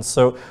nominations.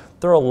 So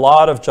there are a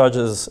lot of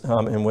judges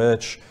in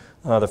which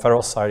the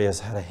Federal Society has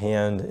had a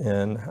hand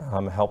in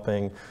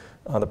helping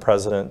the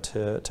president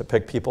to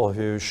pick people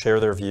who share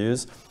their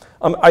views.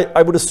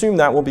 I would assume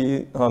that will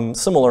be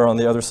similar on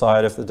the other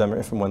side if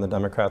and when the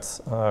Democrats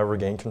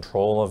regain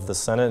control of the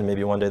Senate and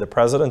maybe one day the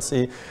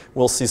presidency.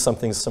 We'll see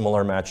something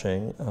similar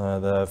matching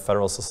the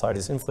Federal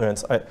Society's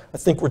influence. I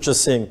think we're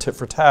just seeing tit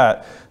for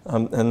tat,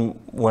 and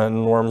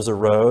when norms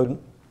erode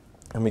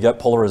and we get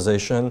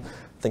polarization,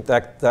 I think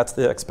that's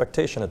the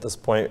expectation at this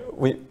point.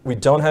 We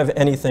don't have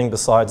anything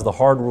besides the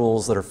hard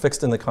rules that are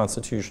fixed in the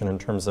Constitution in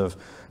terms of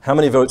how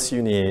many votes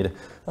you need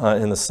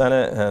in the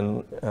Senate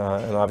and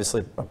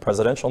obviously a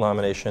presidential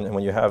nomination. And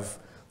when you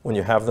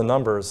have the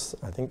numbers,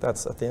 I think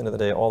that's at the end of the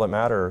day all that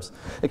matters.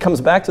 It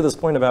comes back to this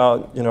point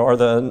about are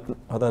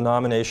the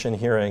nomination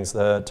hearings,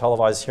 the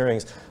televised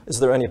hearings, is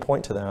there any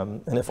point to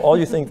them? And if all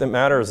you think that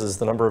matters is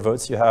the number of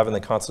votes you have in the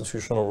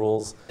constitutional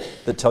rules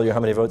that tell you how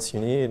many votes you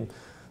need,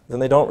 then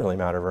they don't really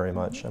matter very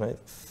much. And I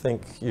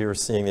think you're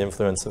seeing the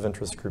influence of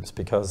interest groups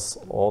because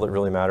all that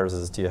really matters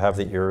is, do you have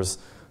the ears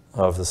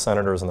of the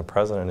senators and the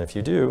president? And if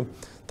you do,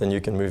 then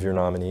you can move your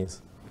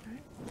nominees.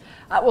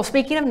 Well,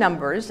 speaking of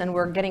numbers, and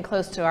we're getting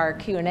close to our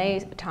Q&A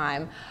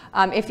time,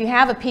 if you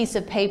have a piece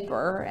of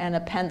paper and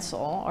a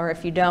pencil, or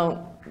if you don't,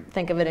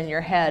 think of it in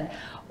your head,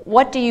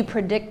 what do you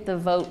predict the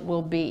vote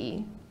will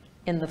be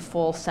in the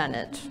full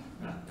Senate?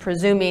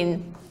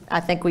 Presuming, I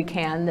think we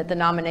can, that the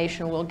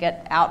nomination will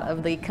get out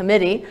of the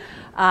committee.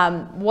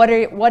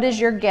 What is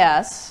your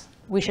guess?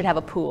 We should have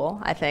a pool,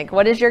 I think.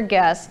 What is your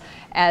guess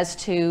as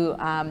to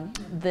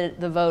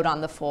the vote on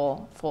the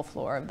full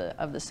floor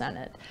of the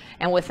Senate?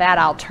 And with that,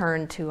 I'll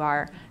turn to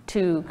our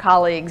two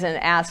colleagues and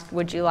ask,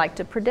 would you like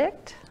to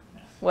predict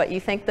what you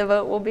think the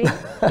vote will be?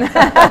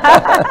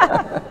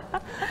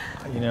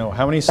 You know,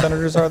 how many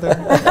senators are there?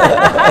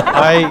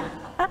 I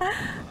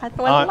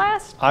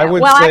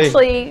would well, say,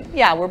 actually,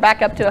 yeah, we're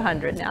back up to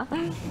 100 now.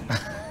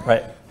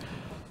 Right.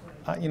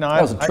 you know,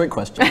 That was a trick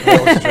question.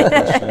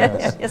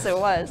 Yes. Yes, it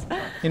was.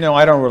 You know,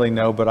 I don't really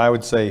know, but I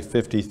would say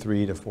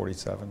 53 to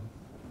 47.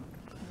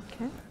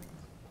 Okay.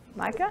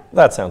 Micah?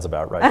 That sounds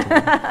about right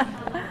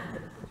to me.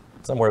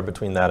 Somewhere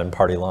between that and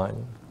party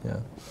line, yeah.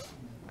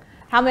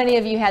 How many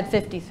of you had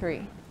 53?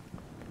 There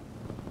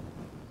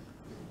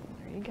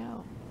you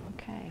go.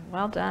 Okay,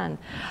 well done.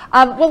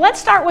 Well, let's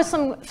start with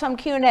some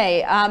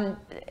Q&A.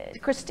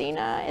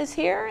 Christina is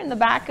here in the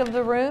back of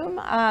the room.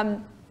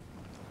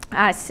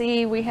 I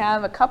see we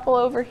have a couple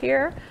over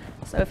here.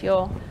 So if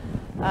you'll,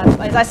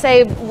 as I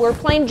say, we're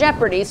playing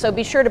Jeopardy, so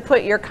be sure to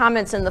put your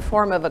comments in the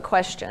form of a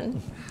question.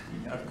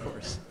 Of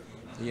course.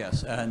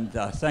 Yes, and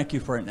thank you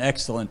for an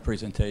excellent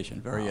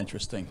presentation. Very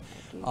interesting.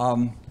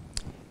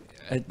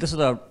 This is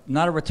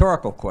not a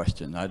rhetorical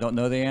question. I don't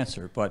know the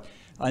answer, but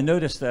I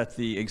noticed that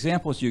the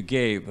examples you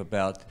gave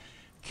about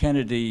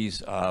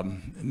Kennedy's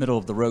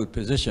middle-of-the-road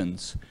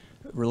positions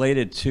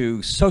related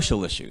to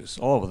social issues,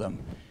 all of them,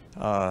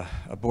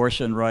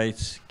 abortion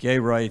rights, gay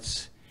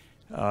rights,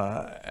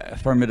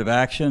 affirmative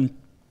action,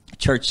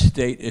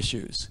 church-state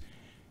issues.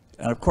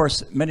 And of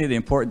course, many of the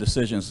important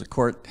decisions the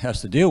court has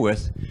to deal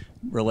with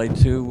relate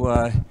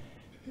to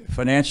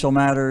financial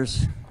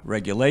matters,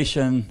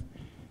 regulation,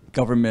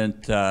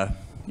 government,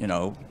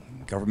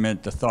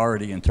 government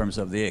authority in terms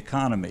of the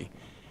economy.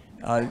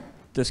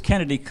 Does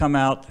Kennedy come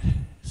out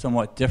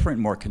somewhat different,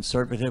 more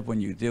conservative when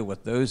you deal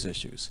with those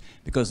issues?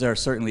 Because they're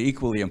certainly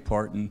equally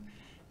important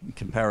in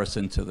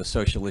comparison to the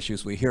social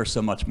issues we hear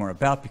so much more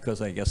about,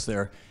 because I guess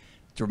they're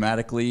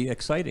dramatically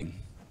exciting.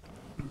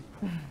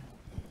 You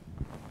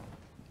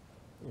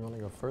want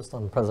to go first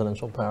on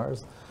presidential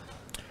powers?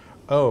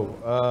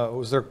 Oh,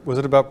 was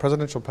it about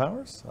presidential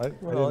powers?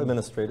 Well,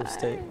 administrative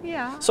state.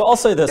 Yeah. So I'll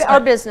say this. Our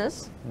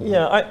business.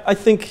 Yeah, I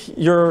think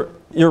you're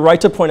right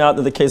to point out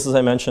that the cases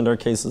I mentioned are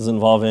cases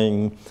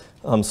involving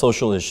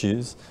social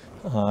issues.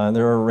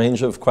 There are a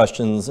range of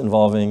questions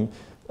involving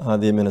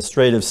the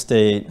administrative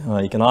state,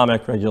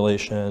 economic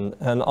regulation.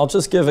 And I'll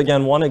just give,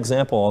 again, one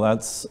example.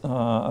 That's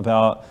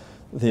about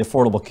the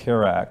Affordable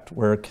Care Act,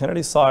 where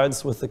Kennedy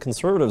sides with the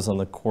conservatives on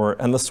the court,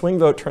 and the swing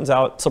vote turns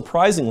out,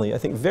 surprisingly, I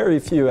think very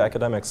few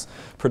academics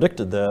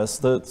predicted this.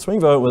 The swing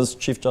vote was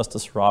Chief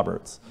Justice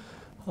Roberts,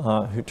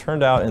 who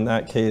turned out in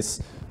that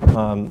case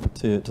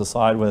to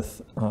side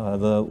with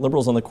the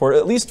liberals on the court,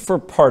 at least for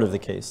part of the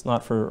case,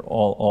 not for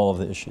all of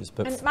the issues.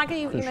 But and Micah,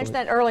 you mentioned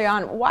that early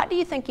on. Why do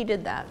you think he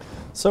did that?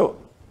 So,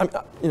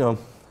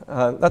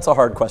 that's a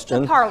hard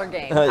question. It's a parlor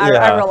game,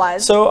 I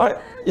realize. So,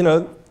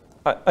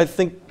 I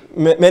think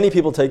many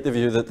people take the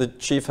view that the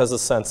chief has a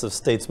sense of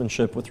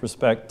statesmanship with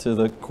respect to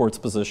the court's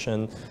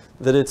position,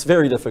 that it's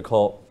very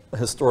difficult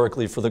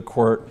historically for the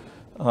court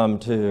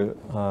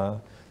to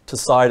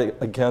side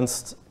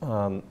against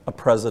a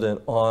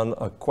president on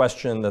a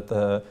question that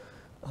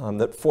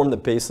that formed the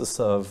basis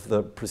of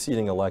the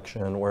preceding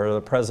election, where the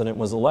president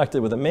was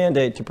elected with a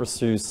mandate to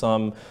pursue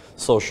some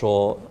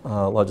social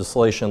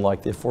legislation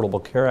like the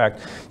Affordable Care Act.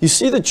 You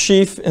see the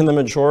chief in the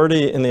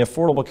majority in the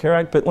Affordable Care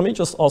Act, but let me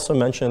just also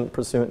mention,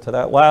 pursuant to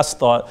that last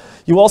thought,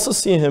 you also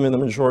see him in the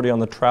majority on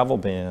the travel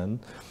ban.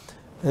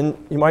 And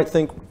you might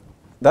think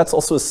that's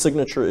also a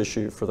signature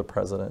issue for the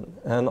president.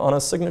 And on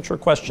a signature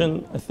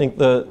question, I think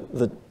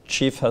the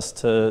chief has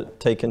to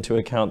take into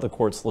account the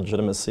court's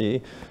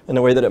legitimacy in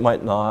a way that it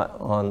might not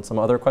on some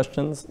other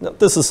questions. Now,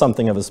 this is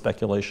something of a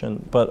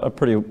speculation, but a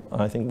pretty,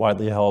 I think,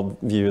 widely held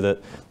view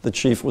that the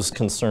chief was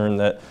concerned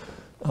that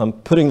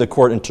putting the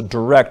court into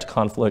direct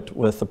conflict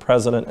with the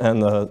president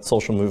and the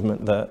social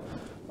movement that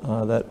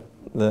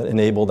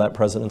enabled that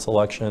president's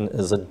election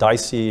is a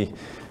dicey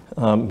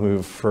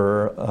move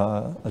for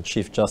a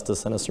Chief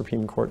Justice and a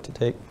Supreme Court to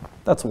take.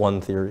 That's one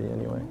theory,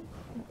 anyway.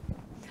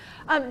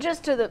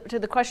 Just to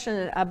the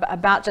question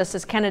about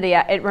Justice Kennedy,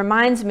 it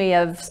reminds me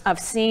of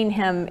seeing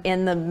him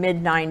in the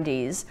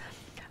mid-90s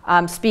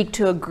speak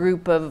to a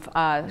group of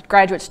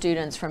graduate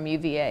students from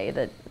UVA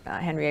that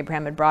Henry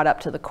Abraham had brought up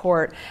to the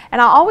court. And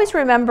I always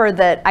remember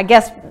that, I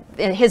guess,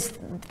 in his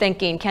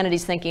thinking,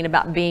 Kennedy's thinking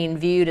about being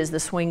viewed as the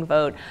swing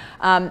vote.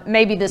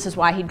 Maybe this is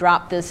why he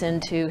dropped this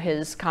into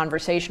his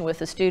conversation with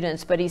the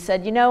students, but he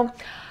said,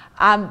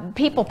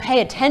 people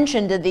pay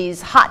attention to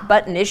these hot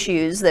button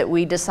issues that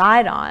we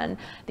decide on,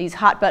 these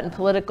hot button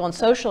political and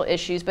social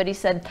issues. But he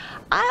said,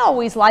 I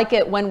always like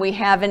it when we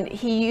have, and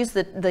he used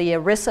the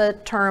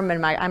ERISA term,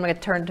 and I'm going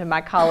to turn to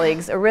my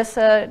colleagues.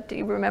 ERISA, do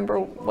you remember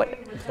what?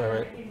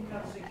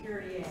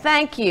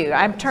 Thank you.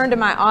 I've turned to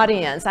my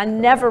audience. I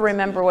never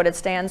remember what it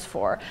stands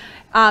for.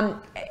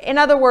 In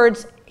other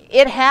words,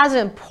 it has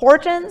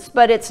importance,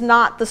 but it's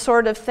not the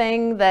sort of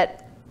thing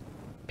that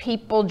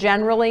people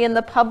generally in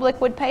the public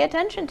would pay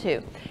attention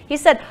to. He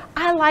said,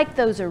 I like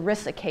those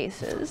ERISA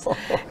cases.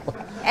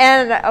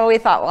 And we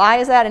thought, why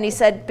is that? And he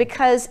said,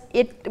 because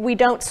we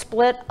don't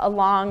split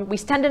along, we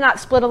tend to not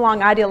split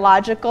along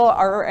ideological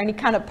or any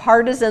kind of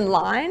partisan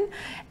line.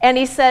 And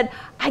he said,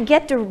 I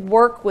get to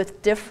work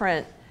with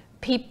different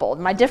people,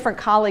 my different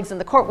colleagues in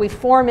the court. We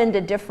form into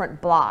different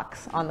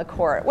blocks on the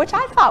court, which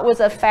I thought was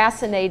a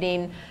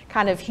fascinating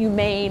kind of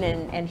humane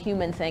and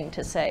human thing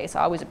to say. So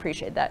I always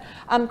appreciate that.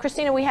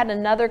 Christina, we had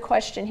another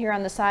question here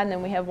on the side, and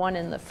then we have one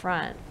in the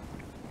front.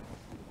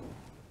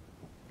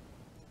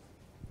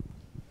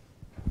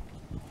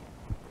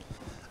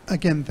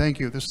 Again, thank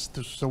you. This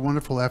is a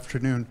wonderful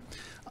afternoon.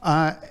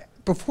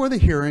 Before the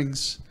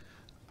hearings,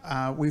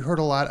 we heard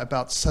a lot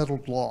about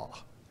settled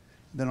law.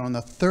 Then on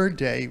the third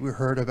day, we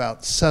heard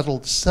about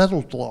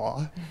settled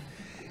law.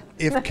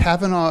 If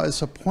Kavanaugh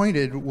is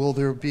appointed, will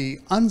there be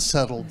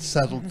unsettled,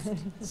 settled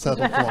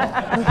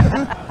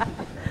law?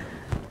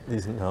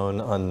 These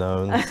known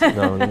unknowns,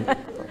 known.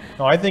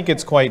 No, I think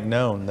it's quite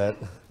known that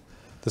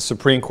the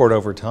Supreme Court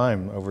over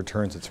time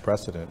overturns its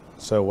precedent.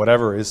 So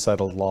whatever is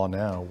settled law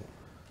now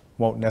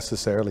won't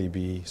necessarily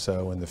be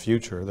so in the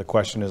future. The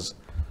question is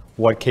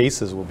what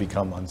cases will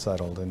become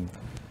unsettled,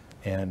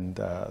 and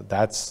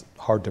that's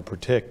hard to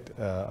predict,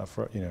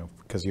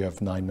 because you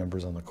have 9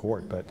 members on the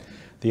court. But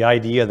the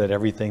idea that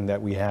everything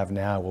that we have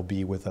now will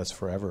be with us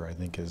forever, I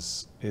think,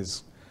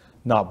 is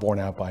not borne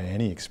out by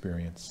any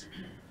experience.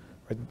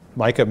 Right?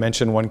 Micah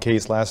mentioned one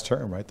case last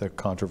term, right? The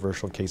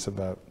controversial case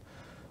about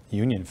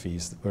union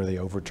fees, where they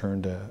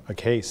overturned a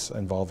case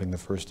involving the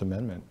First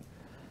Amendment.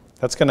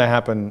 That's going to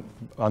happen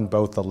on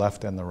both the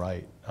left and the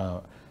right.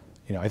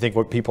 I think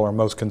what people are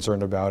most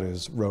concerned about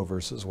is Roe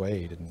versus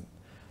Wade, and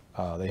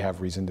they have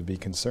reason to be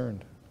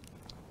concerned.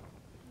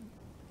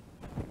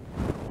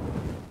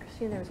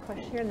 Christine, there was a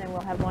question here, and then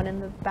we'll have one in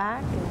the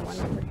back and one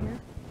over here.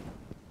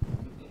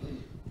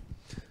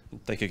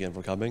 Thank you again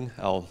for coming.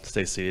 I'll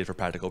stay seated for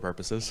practical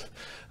purposes.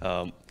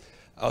 I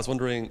was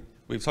wondering,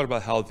 we've talked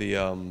about how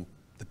the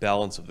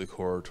balance of the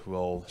court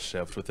will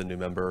shift with the new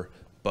member,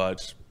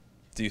 but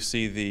do you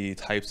see the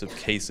types of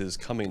cases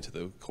coming to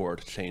the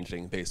court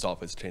changing based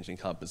off its changing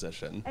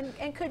composition?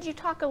 And could you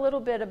talk a little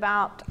bit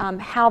about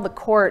how the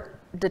court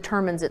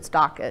determines its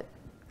docket?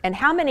 And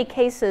how many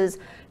cases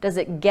does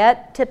it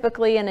get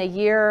typically in a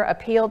year,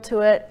 appeal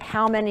to it?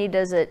 How many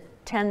does it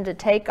tend to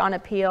take on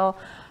appeal?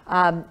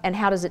 And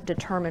how does it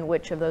determine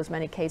which of those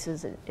many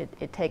cases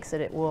it takes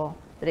that it will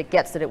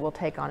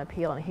take on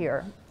appeal and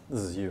hear?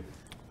 This is you.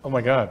 Oh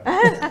my God.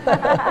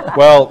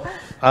 Well,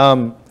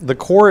 the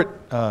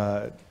court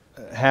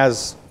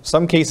has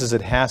some cases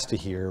it has to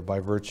hear by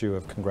virtue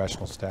of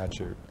congressional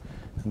statute,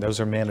 and those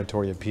are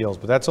mandatory appeals,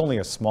 but that's only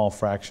a small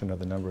fraction of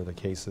the number of the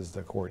cases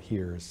the court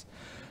hears.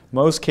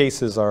 Most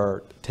cases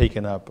are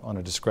taken up on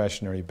a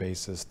discretionary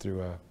basis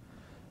through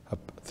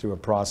a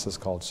process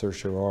called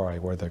certiorari,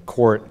 where the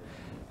court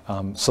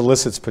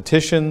solicits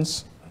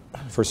petitions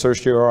for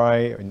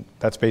certiorari, and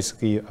that's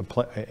basically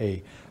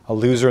a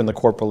loser in the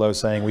court below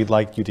saying, we'd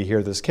like you to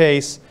hear this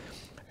case.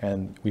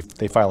 And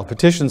they file a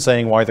petition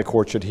saying why the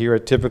court should hear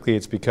it. Typically,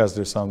 it's because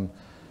there's some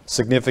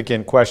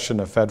significant question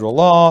of federal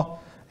law,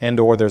 and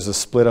or there's a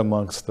split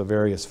amongst the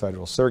various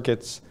federal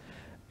circuits.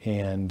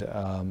 And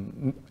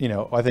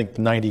I think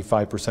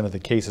 95% of the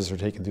cases are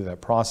taken through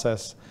that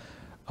process.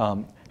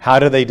 How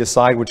do they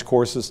decide which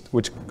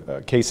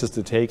cases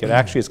to take? It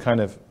actually is kind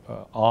of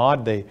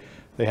odd. They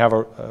have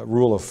a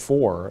rule of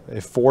 4.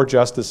 If 4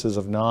 justices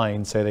of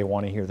 9 say they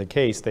want to hear the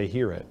case, they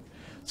hear it.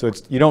 So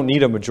you don't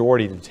need a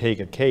majority to take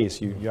a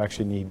case. You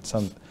actually need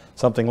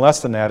something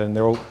less than that. And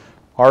there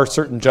are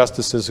certain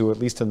justices who, at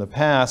least in the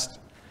past,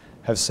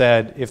 have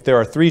said, if there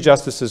are 3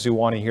 justices who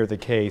want to hear the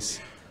case,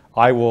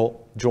 I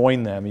will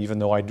join them, even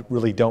though I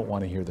really don't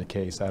want to hear the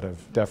case, out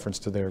of deference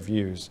to their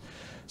views.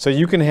 So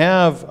you can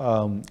have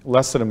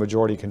less than a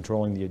majority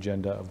controlling the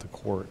agenda of the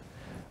court.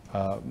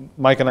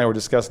 Mike and I were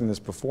discussing this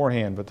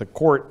beforehand, but the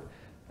court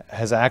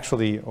has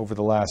actually, over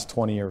the last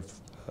 20 or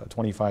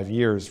 25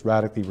 years,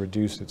 radically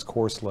reduced its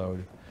course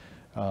load.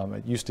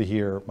 It used to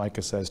hear,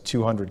 Micah says,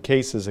 200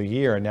 cases a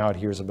year, and now it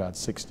hears about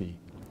 60.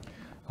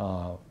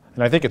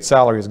 And I think its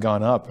salary has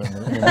gone up in the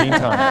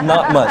meantime.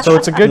 Not much. So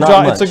it's a good Not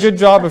job. much. It's a good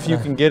job if you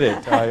can get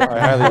it. I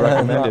highly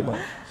recommend it.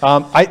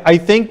 I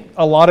think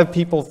a lot of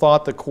people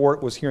thought the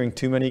court was hearing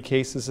too many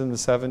cases in the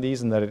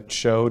 70s, and that it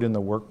showed in the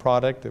work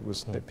product. It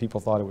was that people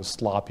thought it was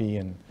sloppy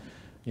and,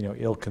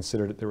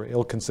 ill-considered. There were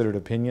ill-considered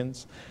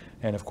opinions.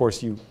 And of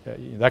course,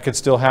 that could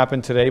still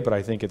happen today, but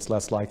I think it's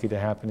less likely to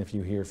happen if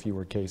you hear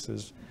fewer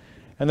cases.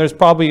 And there's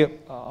probably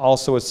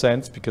also a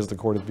sense, because the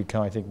court has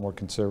become, I think, more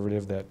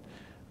conservative, that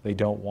they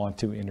don't want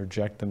to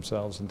interject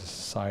themselves into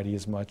society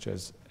as much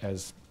as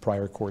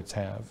prior courts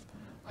have.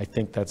 I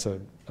think that's a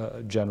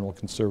general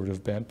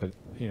conservative bent, but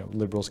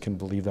liberals can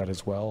believe that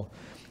as well,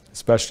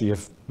 especially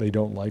if they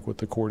don't like what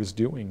the court is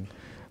doing.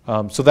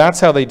 So that's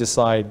how they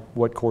decide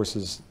what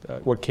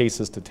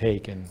cases to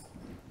take. And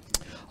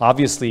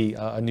obviously,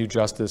 a new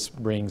justice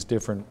brings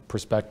different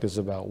perspectives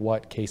about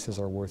what cases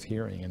are worth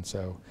hearing, and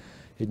so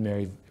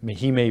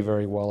he may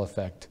very well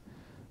affect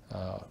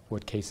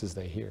what cases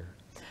they hear.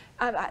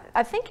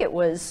 I think it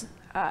was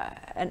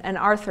an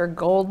Arthur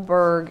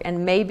Goldberg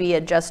and maybe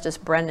a Justice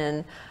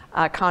Brennan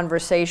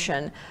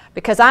conversation,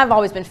 because I've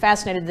always been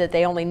fascinated that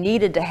they only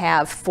needed to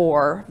have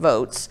 4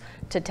 votes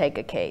to take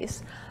a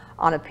case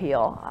on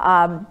appeal.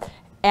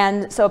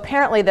 And so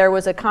apparently there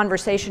was a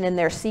conversation in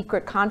their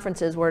secret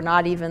conferences where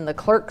not even the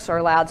clerks are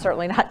allowed,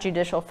 certainly not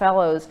judicial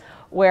fellows,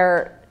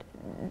 where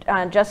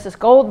Justice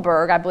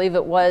Goldberg, I believe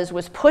it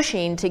was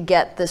pushing to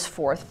get this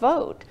 4th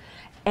vote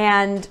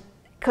and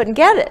couldn't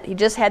get it. He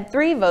just had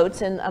 3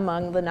 votes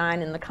among the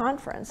 9 in the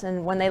conference.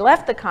 And when they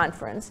left the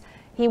conference,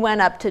 he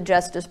went up to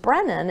Justice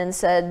Brennan and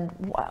said,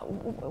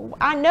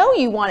 I know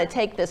you want to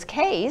take this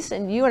case,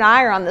 and you and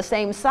I are on the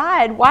same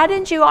side. Why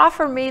didn't you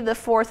offer me the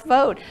 4th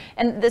vote?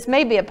 And this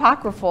may be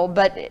apocryphal,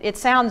 but it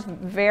sounds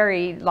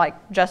very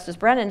like Justice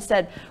Brennan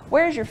said,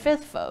 where's your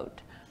 5th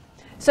vote?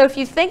 So if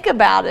you think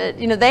about it,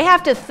 they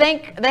have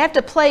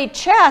to play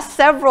chess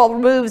several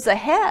moves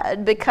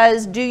ahead,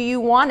 because do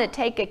you want to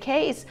take a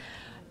case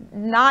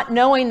not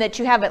knowing that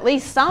you have at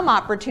least some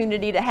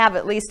opportunity to have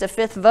at least a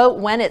 5th vote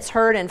when it's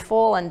heard in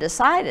full and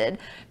decided,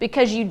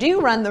 because you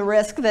do run the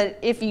risk that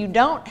if you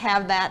don't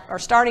have that, or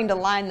starting to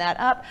line that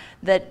up,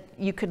 that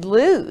you could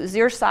lose,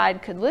 your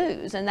side could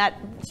lose, and that,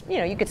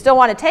 you could still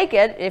want to take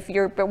it if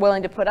you're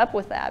willing to put up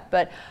with that,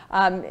 but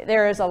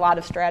there is a lot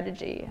of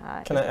strategy.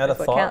 Can I add a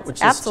thought, which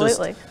is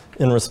absolutely just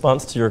in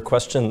response to your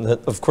question,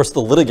 that of course the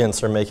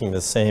litigants are making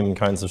the same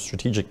kinds of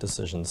strategic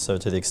decisions, so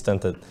to the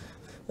extent that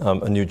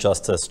a new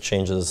justice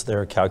changes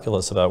their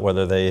calculus about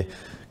whether they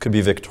could be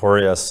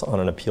victorious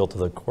on an appeal to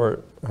the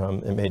court,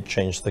 it may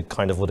change the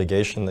kind of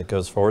litigation that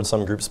goes forward.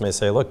 Some groups may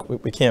say, look,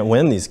 we can't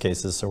win these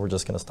cases, so we're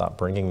just going to stop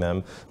bringing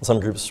them. And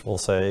some groups will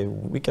say,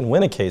 we can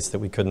win a case that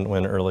we couldn't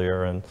win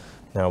earlier, and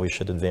now we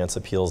should advance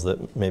appeals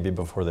that maybe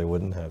before they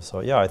wouldn't have. So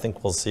yeah, I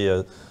think we'll see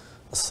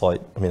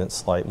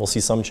we'll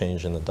see some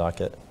change in the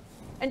docket.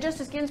 And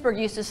Justice Ginsburg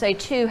used to say,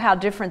 too, how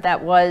different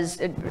that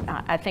was.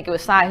 I think it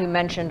was Sai who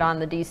mentioned on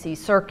the D.C.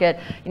 Circuit,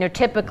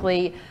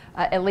 typically,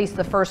 at least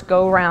the first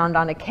go-round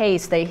on a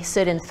case, they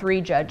sit in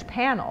 3-judge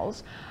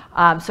panels.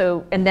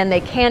 And then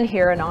they can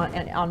hear an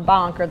en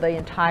banc, or the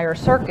entire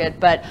circuit,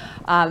 but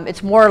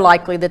it's more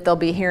likely that they'll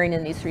be hearing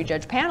in these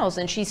 3-judge panels.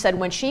 And she said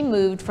when she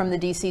moved from the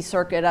D.C.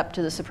 Circuit up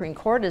to the Supreme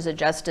Court as a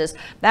justice,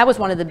 that was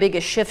one of the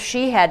biggest shifts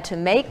she had to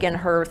make in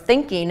her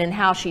thinking and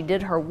how she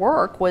did her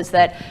work, was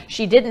that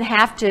she didn't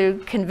have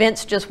to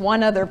convince just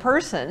one other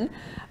person.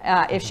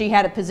 If she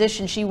had a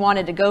position she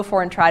wanted to go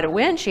for and try to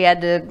win, she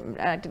had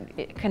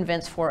to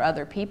convince 4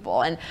 other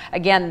people. And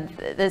again,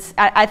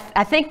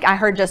 I think I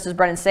heard Justice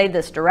Brennan say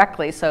this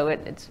directly, so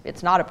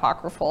it's not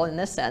apocryphal in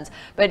this sense.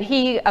 But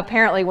he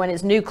apparently, when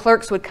his new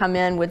clerks would come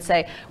in, would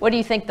say, what do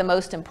you think the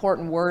most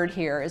important word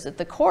here is at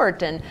the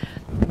court? And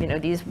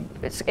these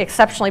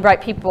exceptionally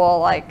bright people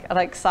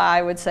like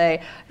Sai would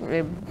say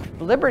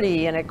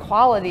liberty and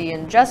equality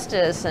and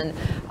justice and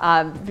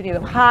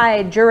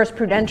high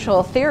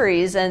jurisprudential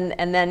theories, and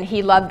then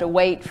he loved to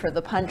wait for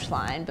the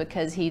punchline,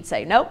 because he'd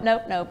say, nope,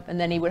 nope, nope, and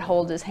then he would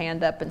hold his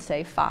hand up and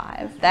say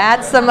 5.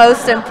 That's the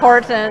most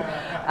important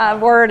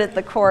word at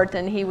the court,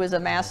 and he was a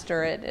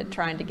master at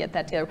trying to get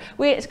that together.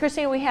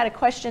 Christina, we had a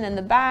question in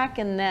the back,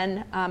 and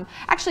then,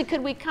 actually,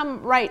 could we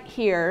come right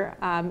here,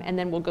 and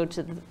then we'll go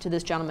to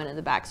this gentleman in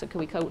the back. So could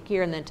we go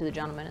here and then to the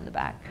gentleman in the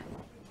back?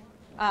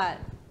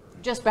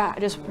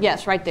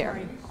 Yes, right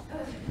there.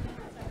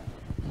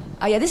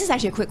 Yeah, this is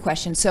actually a quick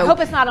question. So I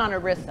hope it's not on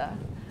ERISA.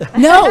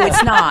 No,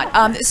 it's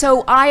not.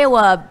 So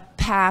Iowa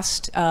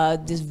passed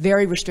this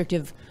very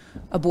restrictive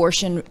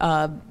abortion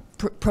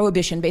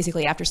prohibition.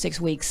 Basically, after 6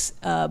 weeks,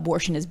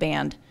 abortion is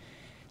banned.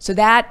 So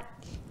that,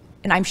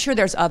 and I'm sure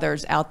there's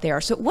others out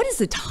there. So what is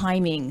the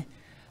timing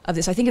of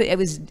this? I think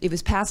it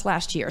was passed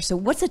last year. So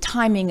what's the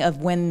timing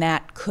of when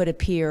that could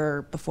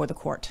appear before the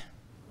court,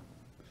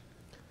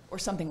 or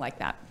something like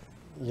that?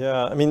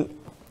 Yeah, I mean,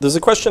 there's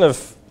a question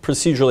of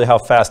procedurally how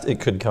fast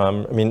it could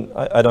come. I mean,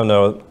 I don't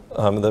know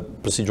the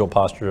procedural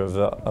posture of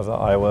the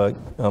Iowa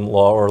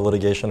law or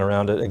litigation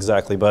around it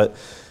exactly, but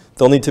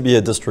there'll need to be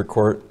a district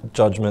court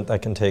judgment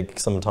that can take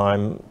some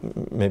time,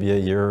 maybe a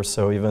year or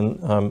so even.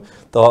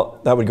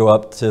 That would go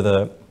up to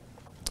the,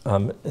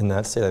 in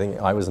that state, I think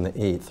Iowa's in the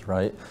 8th,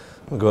 right?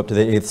 We'll go up to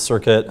the 8th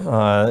Circuit.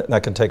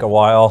 That can take a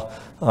while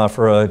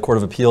for a Court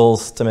of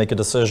Appeals to make a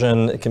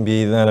decision. It can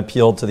be then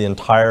appealed to the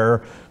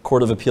entire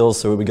Court of Appeals,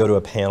 so it would go to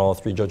a panel, a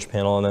 3-judge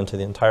panel, and then to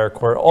the entire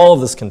court. All of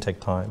this can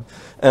take time.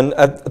 And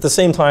at the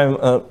same time,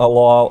 a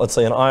law, let's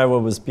say in Iowa,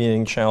 was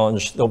being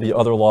challenged, there'll be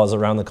other laws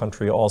around the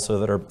country also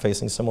that are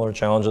facing similar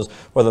challenges,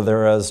 whether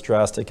they're as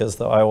drastic as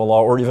the Iowa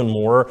law or even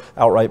more,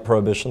 outright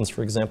prohibitions,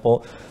 for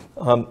example.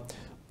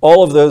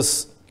 All of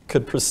those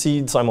could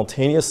proceed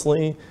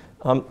simultaneously.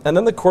 And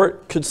then the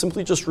court could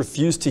simply just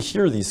refuse to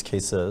hear these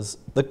cases.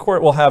 The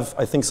court will have,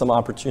 I think, some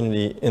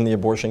opportunity in the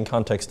abortion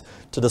context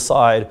to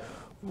decide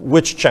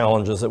which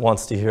challenges it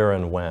wants to hear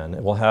and when.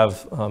 It will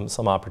have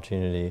some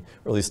opportunity,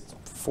 or at least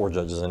 4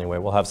 judges anyway,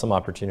 will have some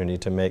opportunity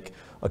to make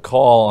a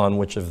call on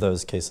which of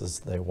those cases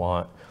they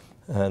want.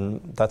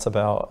 And that's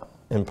about,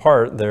 in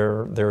part,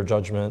 their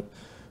judgment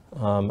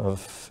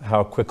of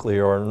how quickly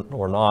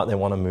or not they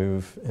want to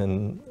move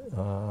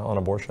on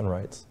abortion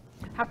rights.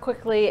 How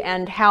quickly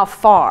and how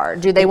far?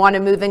 Do they want to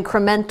move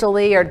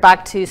incrementally or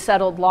back to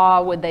settled law?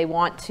 Would they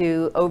want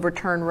to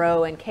overturn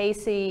Roe and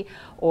Casey?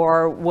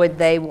 Or would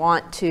they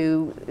want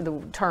to,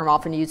 the term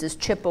often uses,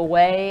 chip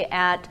away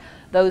at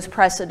those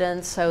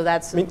precedents? So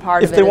that's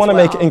part of it. If they want to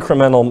make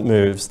incremental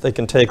moves, they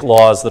can take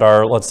laws that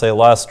are, let's say,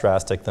 less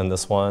drastic than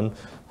this one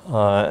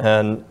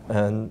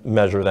and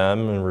measure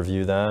them and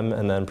review them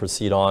and then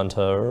proceed on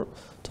to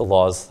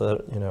laws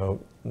that,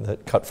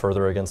 that cut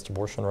further against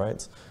abortion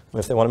rights.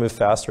 If they want to move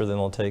faster, then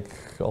they'll take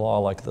a law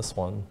like this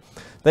one.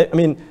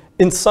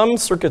 In some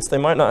circuits, they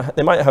might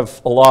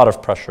have a lot of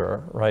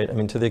pressure, right?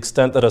 To the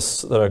extent that a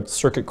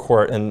circuit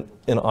court in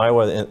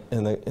Iowa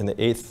in the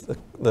 8th,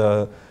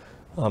 the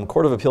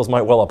Court of Appeals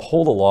might well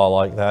uphold a law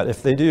like that.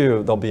 If they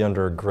do, they'll be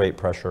under great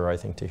pressure, I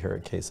think, to hear a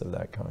case of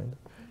that kind.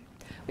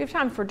 We have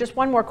time for just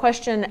one more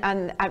question,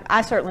 and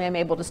I certainly am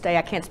able to stay.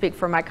 I can't speak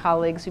for my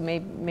colleagues who may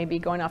be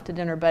going off to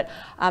dinner, but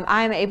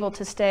I am able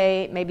to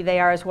stay. Maybe they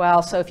are as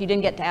well. So if you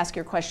didn't get to ask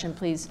your question,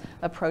 please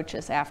approach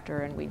us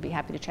after, and we'd be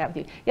happy to chat with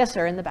you. Yes,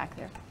 sir, in the back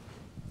there.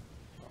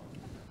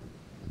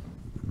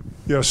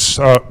 Yes,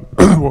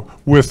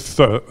 with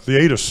the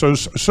 8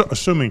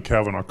 assuming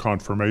Kavanaugh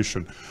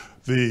confirmation,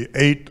 the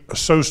 8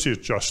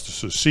 associate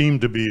justices seem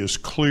to be as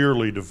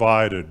clearly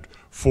divided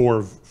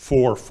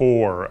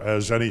 4-4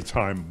 as any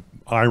time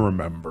I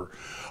remember.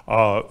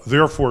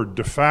 Therefore,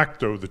 de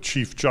facto, the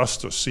Chief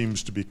Justice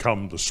seems to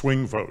become the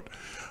swing vote.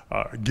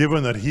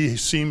 Given that he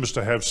seems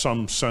to have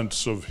some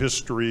sense of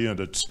history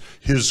and it's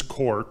his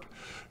court,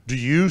 do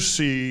you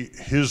see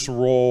his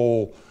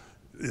role,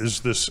 is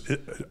this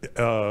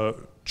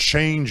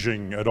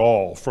changing at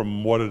all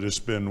from what it has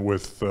been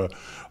with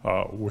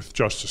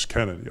Justice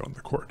Kennedy on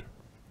the court?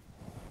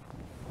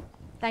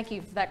 Thank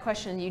you for that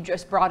question. You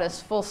just brought us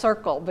full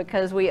circle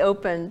because we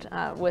opened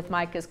with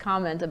Micah's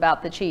comment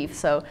about the chief.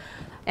 So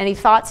any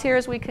thoughts here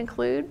as we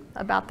conclude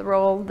about the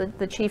role that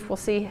the chief will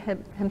see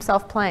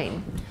himself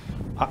playing?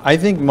 I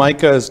think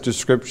Micah's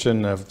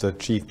description of the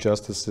Chief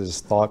Justice's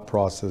thought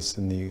process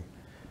in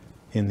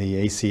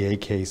the ACA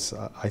case,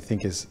 I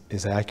think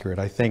is accurate.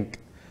 I think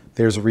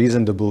there's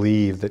reason to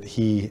believe that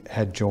he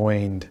had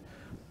joined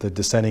the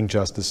dissenting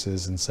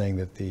justices in saying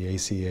that the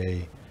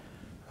ACA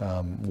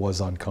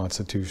was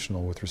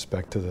unconstitutional with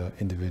respect to the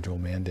individual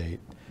mandate.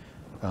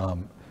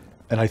 And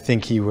I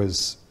think he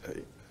was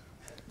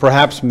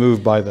perhaps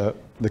moved by the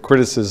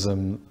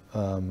criticism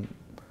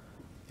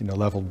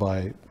leveled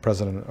by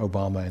President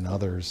Obama and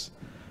others.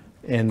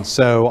 And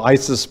so I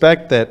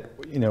suspect that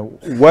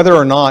whether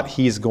or not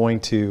he's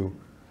going to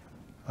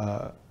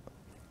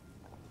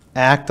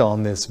act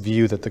on this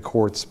view that the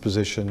court's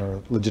position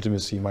or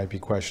legitimacy might be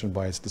questioned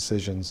by its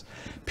decisions,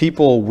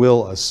 people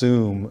will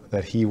assume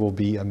that he will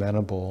be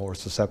amenable or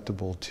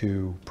susceptible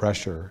to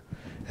pressure,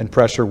 and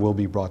pressure will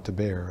be brought to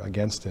bear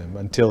against him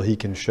until he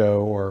can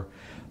show, or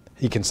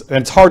he can, and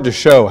it's hard to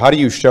show. How do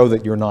you show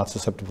that you're not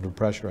susceptible to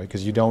pressure, right?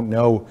 Because you don't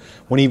know,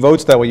 when he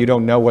votes that way, you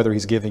don't know whether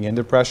he's giving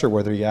into pressure,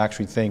 whether he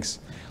actually thinks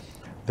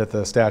that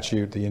the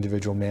statute, the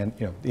individual man,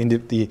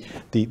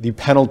 the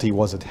penalty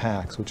was a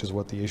tax, which is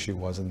what the issue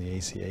was in the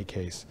ACA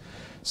case.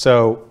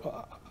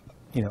 So,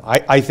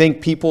 I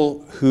think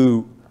people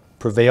who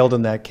prevailed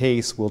in that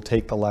case will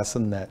take the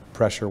lesson that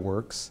pressure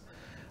works.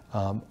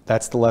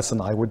 That's the lesson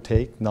I would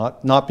take,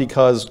 not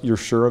because you're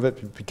sure of it,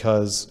 but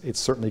because it's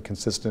certainly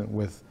consistent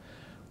with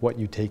what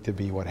you take to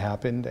be what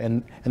happened.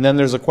 And then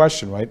there's a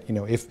question, right?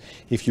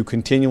 If you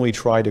continually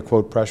try to,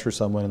 quote, pressure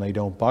someone and they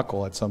don't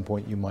buckle, at some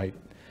point you might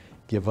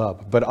give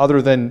up. But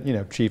other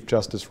than Chief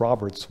Justice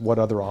Roberts, what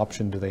other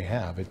option do they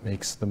have? It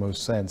makes the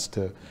most sense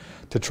to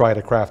try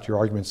to craft your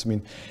arguments. I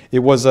mean, it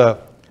was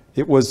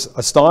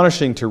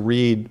astonishing to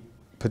read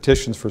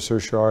petitions for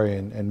certiorari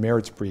and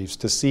merits briefs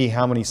to see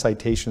how many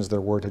citations there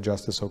were to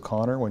Justice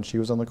O'Connor when she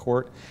was on the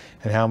court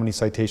and how many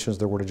citations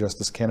there were to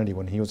Justice Kennedy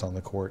when he was on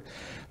the court.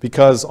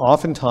 Because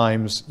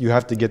oftentimes you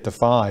have to get to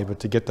 5, but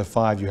to get to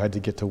 5 you had to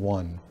get to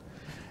 1.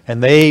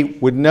 And they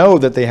would know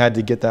that they had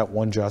to get that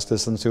one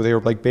justice, and so they were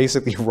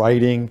basically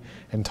writing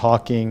and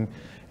talking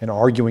and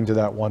arguing to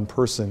that one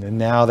person, and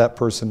now that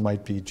person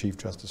might be Chief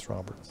Justice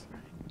Roberts.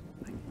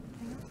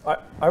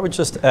 I would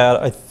just add,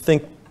 I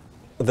think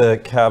the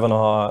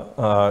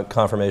Kavanaugh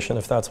confirmation,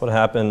 if that's what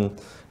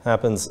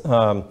happens,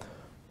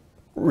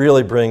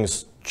 really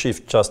brings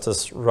Chief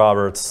Justice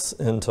Roberts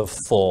into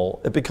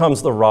full. It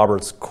becomes the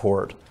Roberts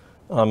Court,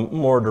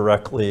 more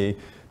directly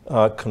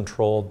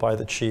controlled by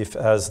the chief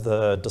as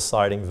the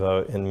deciding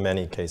vote in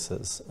many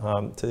cases.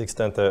 To the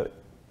extent that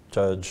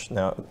Judge,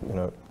 now,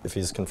 if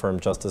he's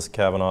confirmed, Justice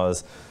Kavanaugh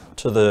is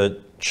to the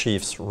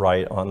chief's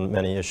right on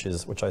many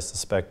issues, which I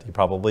suspect he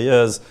probably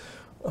is.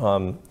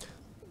 Up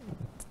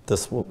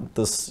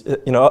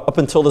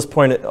until this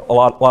point, a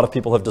lot of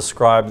people have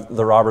described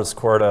the Roberts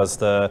Court as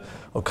the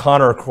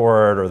O'Connor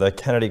Court or the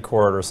Kennedy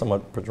Court, or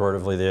somewhat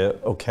pejoratively the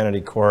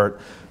O'Kennedy Court.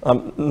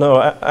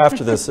 No,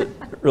 after this, it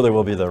really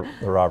will be the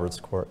Roberts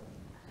Court.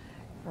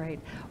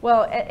 Right.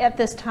 Well, at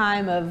this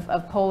time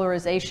of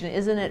polarization,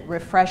 isn't it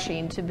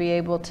refreshing to be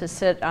able to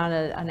sit on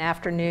an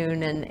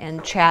afternoon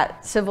and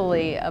chat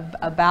civilly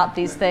about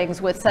these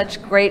things with such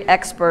great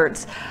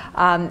experts?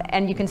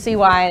 And you can see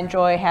why I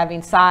enjoy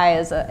having Sai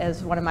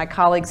as one of my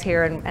colleagues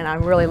here, and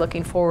I'm really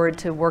looking forward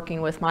to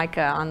working with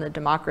Micah on the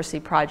Democracy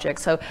Project.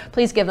 So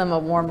please give them a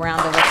warm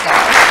round of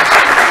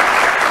applause.